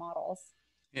heavily on models.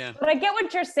 Yeah. But I get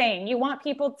what you're saying. You want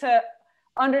people to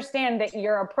understand that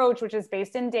your approach, which is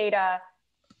based in data,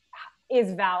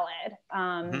 is valid.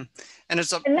 And it's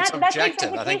that's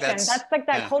objective. I think that's like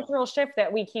that cultural shift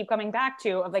that we keep coming back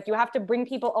to, of like, you have to bring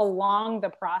people along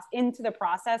the into the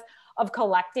process of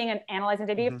collecting and analyzing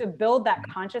data. You have to build that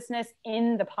consciousness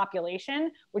in the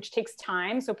population, which takes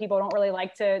time. So people don't really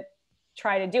like to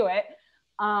try to do it.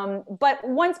 But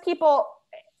once people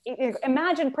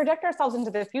project ourselves into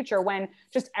the future when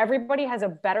just everybody has a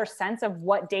better sense of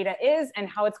what data is and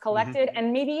how it's collected,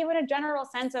 and maybe even a general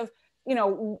sense of, you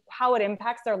know, how it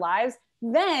impacts their lives,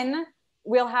 then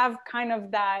we'll have kind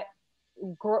of that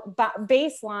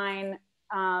baseline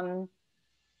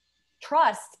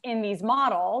trust in these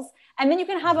models. And then you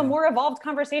can have a more evolved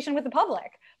conversation with the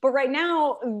public. But right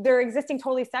now they're existing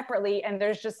totally separately, and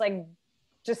there's just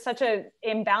such an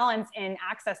imbalance in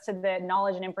access to the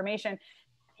knowledge and information.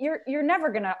 You're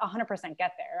never gonna 100%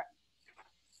 get there.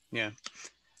 Yeah,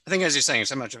 I think, as you're saying,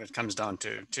 so much of it comes down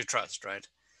to trust, right?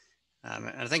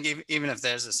 And I think even if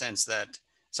there's a sense that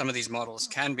some of these models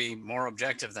can be more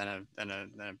objective than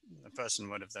a person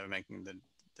would if they were making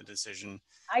the decision.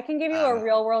 I can give you a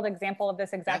real world example of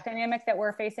this exact dynamic that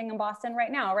we're facing in Boston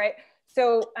right now, right?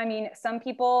 So, I mean, some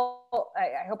people,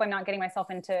 I hope I'm not getting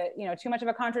myself into, you know, too much of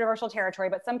a controversial territory,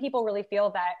 but some people really feel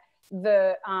that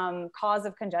the cause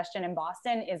of congestion in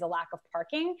Boston is a lack of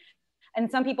parking.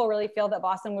 And some people really feel that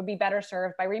Boston would be better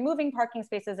served by removing parking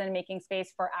spaces and making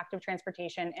space for active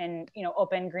transportation and, you know,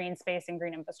 open green space and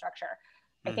green infrastructure.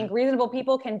 I think reasonable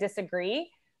people can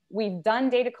disagree. We've done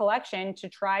data collection to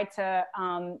try to,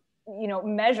 you know,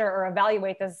 measure or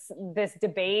evaluate this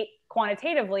debate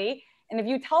quantitatively. And if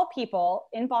you tell people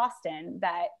in Boston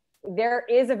that there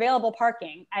is available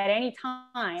parking at any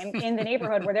time in the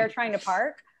neighborhood where they're trying to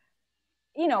park,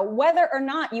 you know, whether or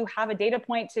not you have a data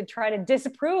point to try to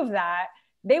disprove that,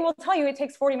 they will tell you it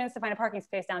takes 40 minutes to find a parking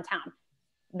space downtown.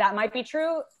 That might be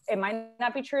true. It might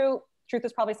not be true. Truth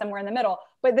is probably somewhere in the middle,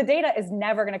 but the data is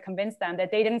never going to convince them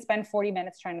that they didn't spend 40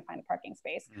 minutes trying to find a parking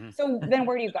space. So then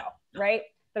where do you go, right?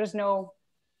 There's no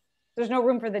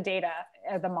room for the data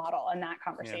as a model in that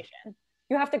conversation. Yeah.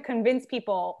 You have to convince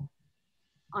people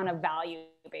on a value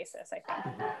basis, I think.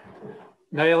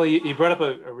 Nayeli, you brought up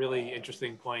a really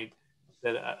interesting point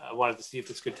that I wanted to see if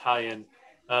this could tie in.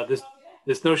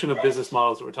 This notion of business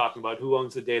models that we're talking about, who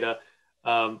owns the data,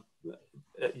 one's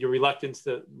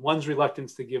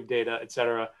reluctance to give data, et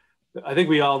cetera. I think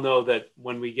we all know that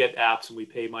when we get apps and we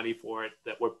pay money for it,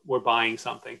 that we're buying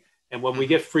something. And when we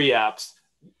get free apps,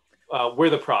 we're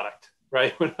the product,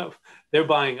 right? They're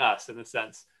buying us in a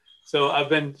sense. So I've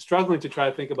been struggling to try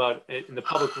to think about it in the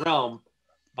public realm.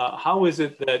 How is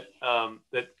it that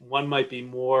that one might be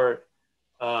more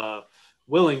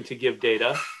willing to give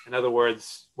data? In other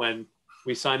words, when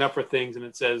we sign up for things and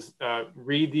it says,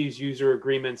 read these user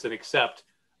agreements and accept.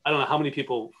 I don't know how many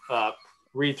people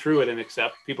read through it and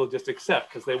accept. People just accept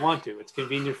because they want to. It's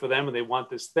convenient for them and they want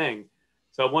this thing.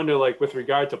 So I wonder, like with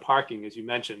regard to parking, as you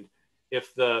mentioned,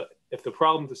 if the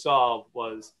problem to solve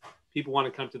was people want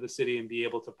to come to the city and be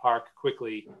able to park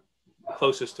quickly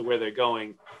closest to where they're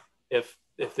going, if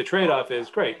the trade-off is,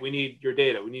 great, we need your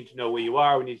data. We need to know where you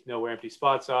are. We need to know where empty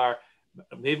spots are.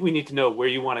 Maybe we need to know where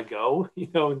you want to go, you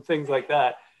know, and things like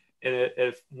that. And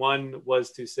if one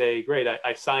was to say, great,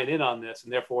 I sign in on this,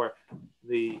 and therefore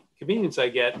the convenience I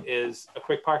get is a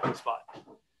quick parking spot.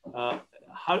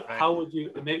 How would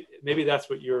you, maybe that's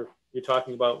what you're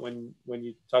talking about when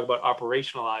you talk about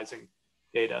operationalizing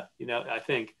data, you know, I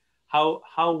think,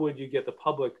 how would you get the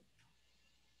public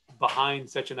behind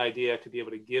such an idea to be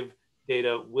able to give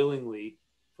data willingly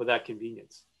for that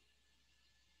convenience?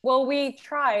 Well, we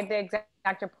tried the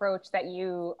exact approach that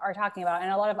you are talking about,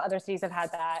 and a lot of other cities have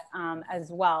had that as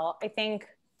well. I think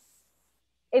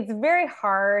it's very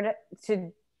hard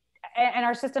to, and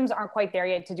our systems aren't quite there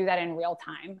yet to do that in real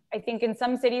time. I think in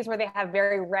some cities where they have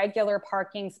very regular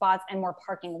parking spots and more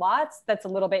parking lots, that's a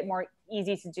little bit more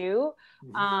easy to do.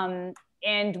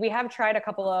 And we have tried a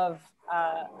couple of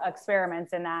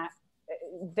experiments in that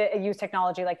use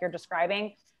technology like you're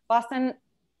describing. Boston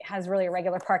has really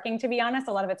irregular parking, to be honest.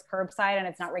 A lot of it's curbside and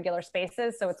it's not regular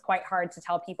spaces. So it's quite hard to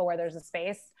tell people where there's a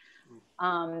space.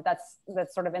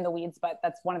 That's sort of in the weeds, but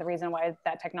that's one of the reasons why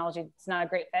that technology is not a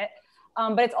great fit.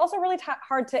 But it's also really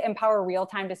hard to empower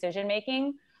real-time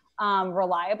decision-making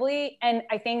reliably. And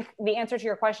I think the answer to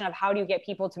your question of how do you get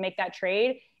people to make that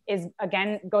trade is,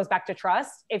 again, goes back to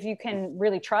trust. If you can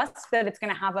really trust that it's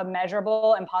going to have a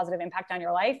measurable and positive impact on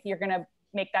your life, you're going to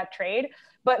make that trade.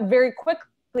 But very quickly,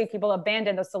 people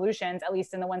abandon those solutions, at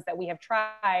least in the ones that we have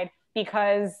tried,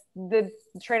 because the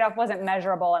trade-off wasn't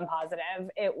measurable and positive.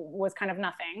 It was kind of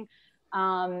nothing.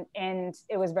 And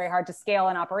it was very hard to scale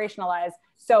and operationalize.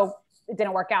 So it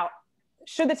didn't work out.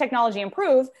 Should the technology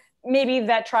improve, maybe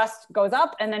that trust goes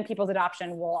up and then people's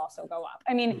adoption will also go up.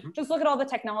 I mean, just look at all the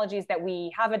technologies that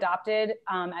we have adopted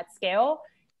at scale.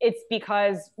 It's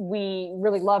because we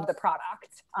really love the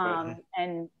product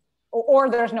and or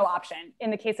there's no option.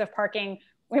 In the case of parking,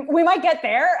 we might get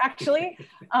there actually,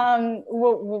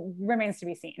 remains to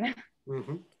be seen.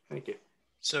 Thank you.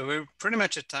 So we're pretty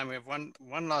much at time. We have one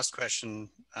last question,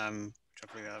 which I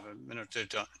probably have a minute or two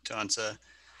to answer.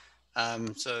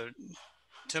 So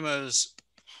Timo's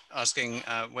asking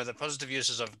whether positive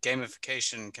uses of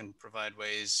gamification can provide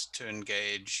ways to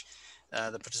engage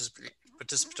the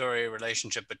participatory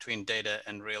relationship between data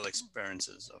and real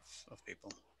experiences of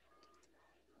people.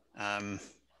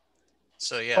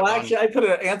 So yeah. Well, actually, I put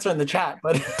an answer in the chat,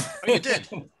 but oh, you did.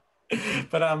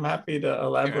 But I'm happy to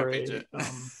elaborate.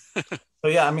 So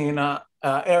yeah, I mean,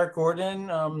 Eric Gordon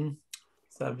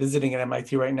is visiting at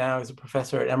MIT right now. He's a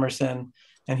professor at Emerson,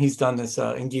 and he's done this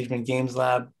engagement games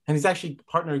lab, and he's actually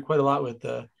partnered quite a lot with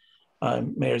the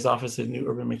Mayor's Office of New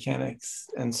Urban Mechanics.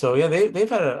 And so yeah, they've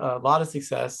had a lot of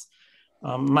success.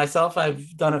 Myself,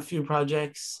 I've done a few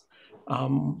projects.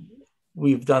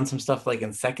 We've done some stuff like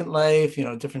in Second Life,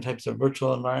 different types of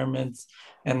virtual environments.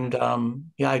 And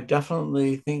yeah, I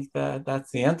definitely think that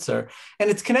that's the answer. And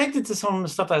it's connected to some of the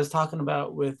stuff I was talking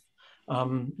about with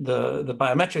the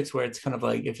biometrics, where it's kind of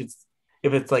like if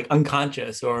it's like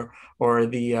unconscious, or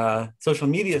the social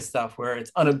media stuff where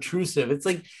it's unobtrusive. It's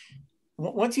like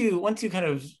once you kind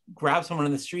of grab someone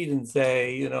in the street and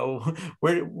say,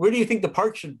 where do you think the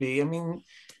park should be? I mean,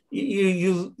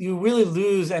 you really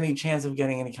lose any chance of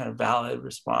getting any kind of valid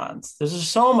response. There's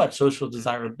just so much social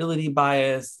desirability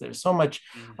bias. There's so much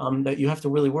that you have to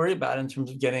really worry about in terms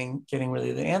of getting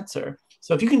really the answer.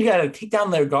 So if you can kind of take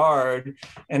down their guard,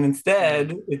 and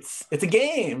instead it's a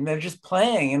game, they're just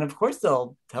playing, and of course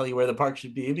they'll tell you where the park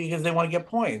should be because they want to get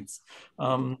points.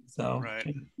 So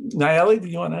right. Nayeli, do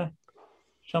you want to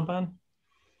jump on?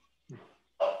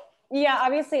 Yeah,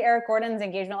 obviously Eric Gordon's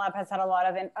engagement lab has had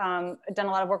done a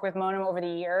lot of work with Monum over the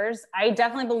years. I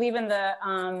definitely believe in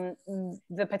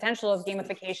the potential of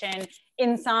gamification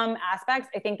in some aspects.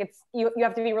 I think you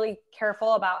have to be really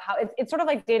careful about how it's sort of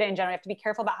like data in general. You have to be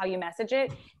careful about how you message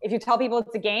it. If you tell people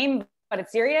it's a game but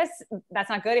it's serious, that's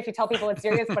not good. If you tell people it's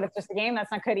serious but it's just a game,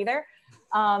 that's not good either.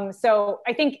 So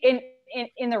I think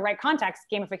in the right context,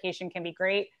 gamification can be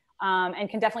great and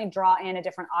can definitely draw in a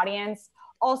different audience.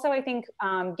 Also, I think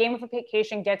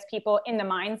gamification gets people in the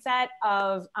mindset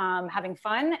of having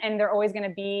fun, and they're always going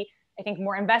to be, I think,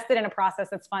 more invested in a process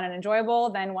that's fun and enjoyable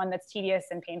than one that's tedious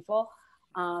and painful.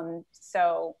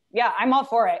 So yeah, I'm all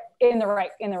for it in the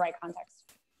right context.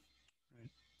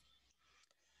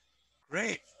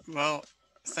 Great. Well,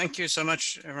 thank you so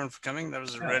much, everyone, for coming. That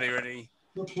was a really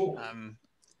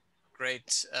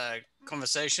great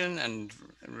conversation, and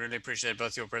really appreciate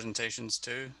both your presentations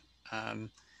too.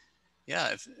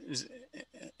 Yeah, is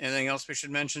anything else we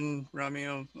should mention, Rami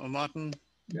or Martin?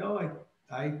 No,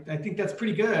 I think that's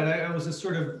pretty good. I was just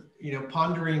sort of,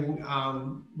 pondering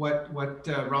what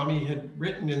Rami had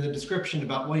written in the description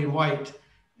about William White,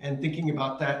 and thinking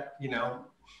about that,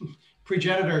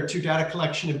 progenitor to data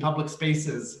collection in public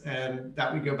spaces, and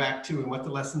that we go back to, and what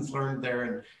the lessons learned there,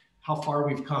 and how far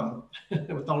we've come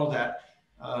with all of that.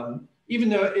 Even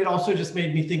though it also just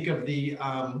made me think of the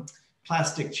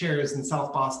plastic chairs in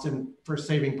South Boston for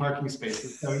saving parking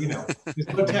spaces. So, there's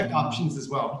no tech options as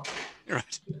well.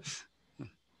 Right.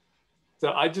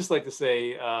 So I'd just like to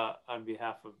say on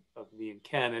behalf of me and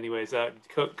Ken, anyways,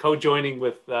 co-joining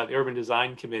with the Urban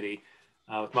Design Committee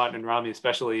with Martin and Rami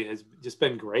especially has just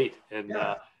been great. And,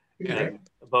 and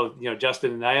both,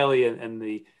 Justin and Nayeli and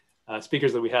the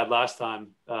speakers that we had last time,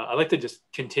 I'd like to just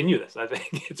continue this. I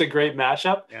think it's a great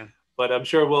mashup, but I'm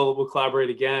sure we'll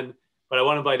collaborate again. But I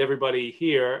want to invite everybody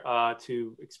here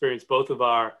to experience both of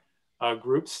our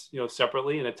groups,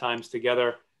 separately and at times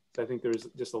together. So I think there's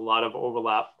just a lot of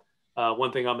overlap.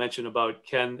 One thing I'll mention about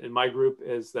Ken and my group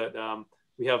is that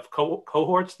we have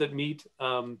cohorts that meet,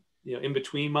 in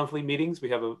between monthly meetings. We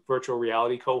have a virtual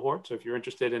reality cohort. So if you're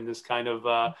interested in this kind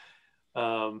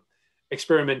of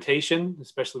experimentation,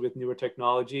 especially with newer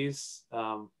technologies,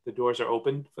 the doors are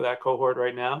open for that cohort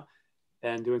right now,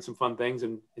 and doing some fun things.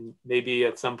 And maybe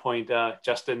at some point,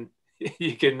 Justin,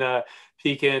 you can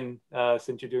peek in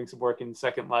since you're doing some work in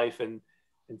Second Life and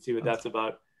see what that's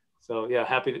about. So yeah,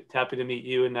 happy to meet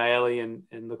you and Nayeli,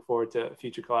 and look forward to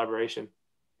future collaboration.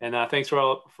 And thanks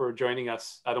for joining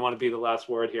us. I don't want to be the last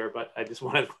word here, but I just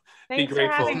want to be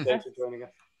grateful. Thanks for joining us.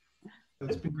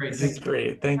 It's been great. This is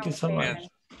great. Thank you so much.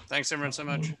 Thanks everyone so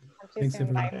much. Thanks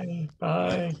everyone.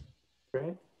 Bye.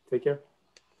 Great. Take care.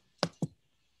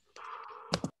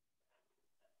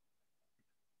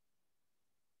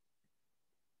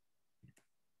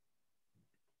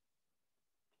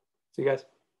 See you guys.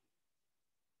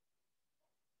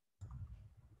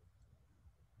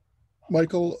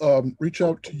 Michael, reach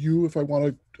out to you if I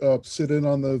want to sit in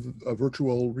on the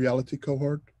virtual reality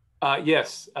cohort.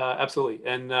 Yes, absolutely.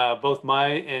 And both my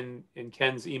and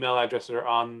Ken's email addresses are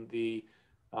on the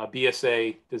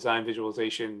BSA Design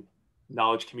Visualization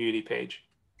Knowledge Community page.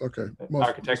 Okay.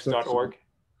 Architects.org.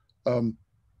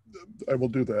 I will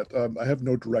do that. I have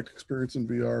no direct experience in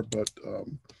VR, but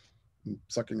I'm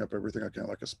sucking up everything I can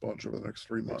like a sponge over the next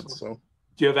 3 months. So,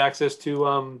 do you have access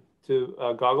to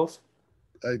goggles?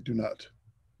 I do not.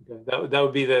 Okay. That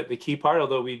would be the key part.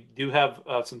 Although we do have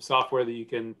some software that you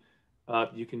can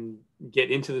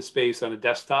get into the space on a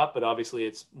desktop, but obviously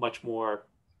it's much more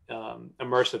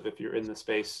immersive if you're in the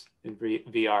space in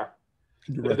VR.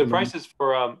 The prices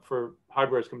for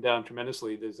hardware has come down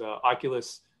tremendously. There's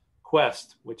Oculus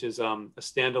Quest, which is a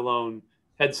standalone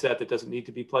headset that doesn't need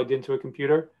to be plugged into a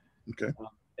computer. Okay.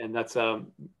 And that's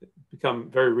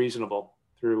become very reasonable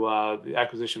through the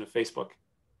acquisition of Facebook.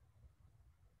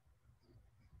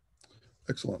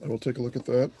 Excellent. I will take a look at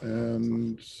that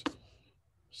and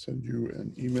send you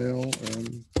an email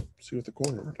and see what the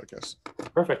cohort, I guess.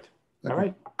 Perfect. All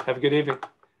right. Have a good evening.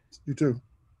 You too.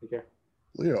 Take care.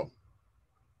 Leo.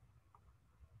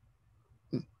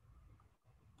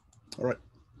 All right.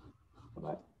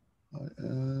 Bye-bye. I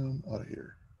am out of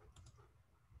here.